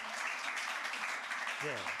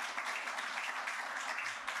 Yeah.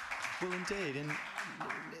 Well, indeed,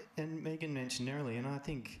 and Megan mentioned Neroli, and I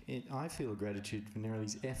think I feel gratitude for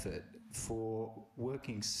Neroli's effort for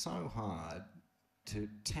working so hard to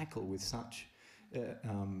tackle with such,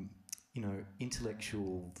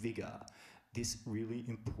 intellectual vigour this really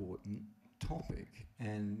important topic.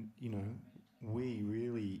 And we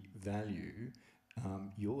really value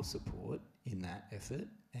your support in that effort,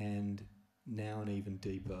 and now an even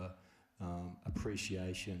deeper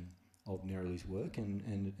appreciation of Neroli's work and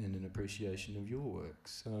an appreciation of your work.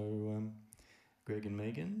 So, Greg and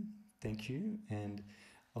Megan, thank you, and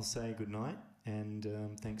I'll say good night, and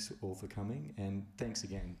thanks all for coming, and thanks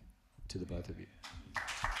again to the both of you.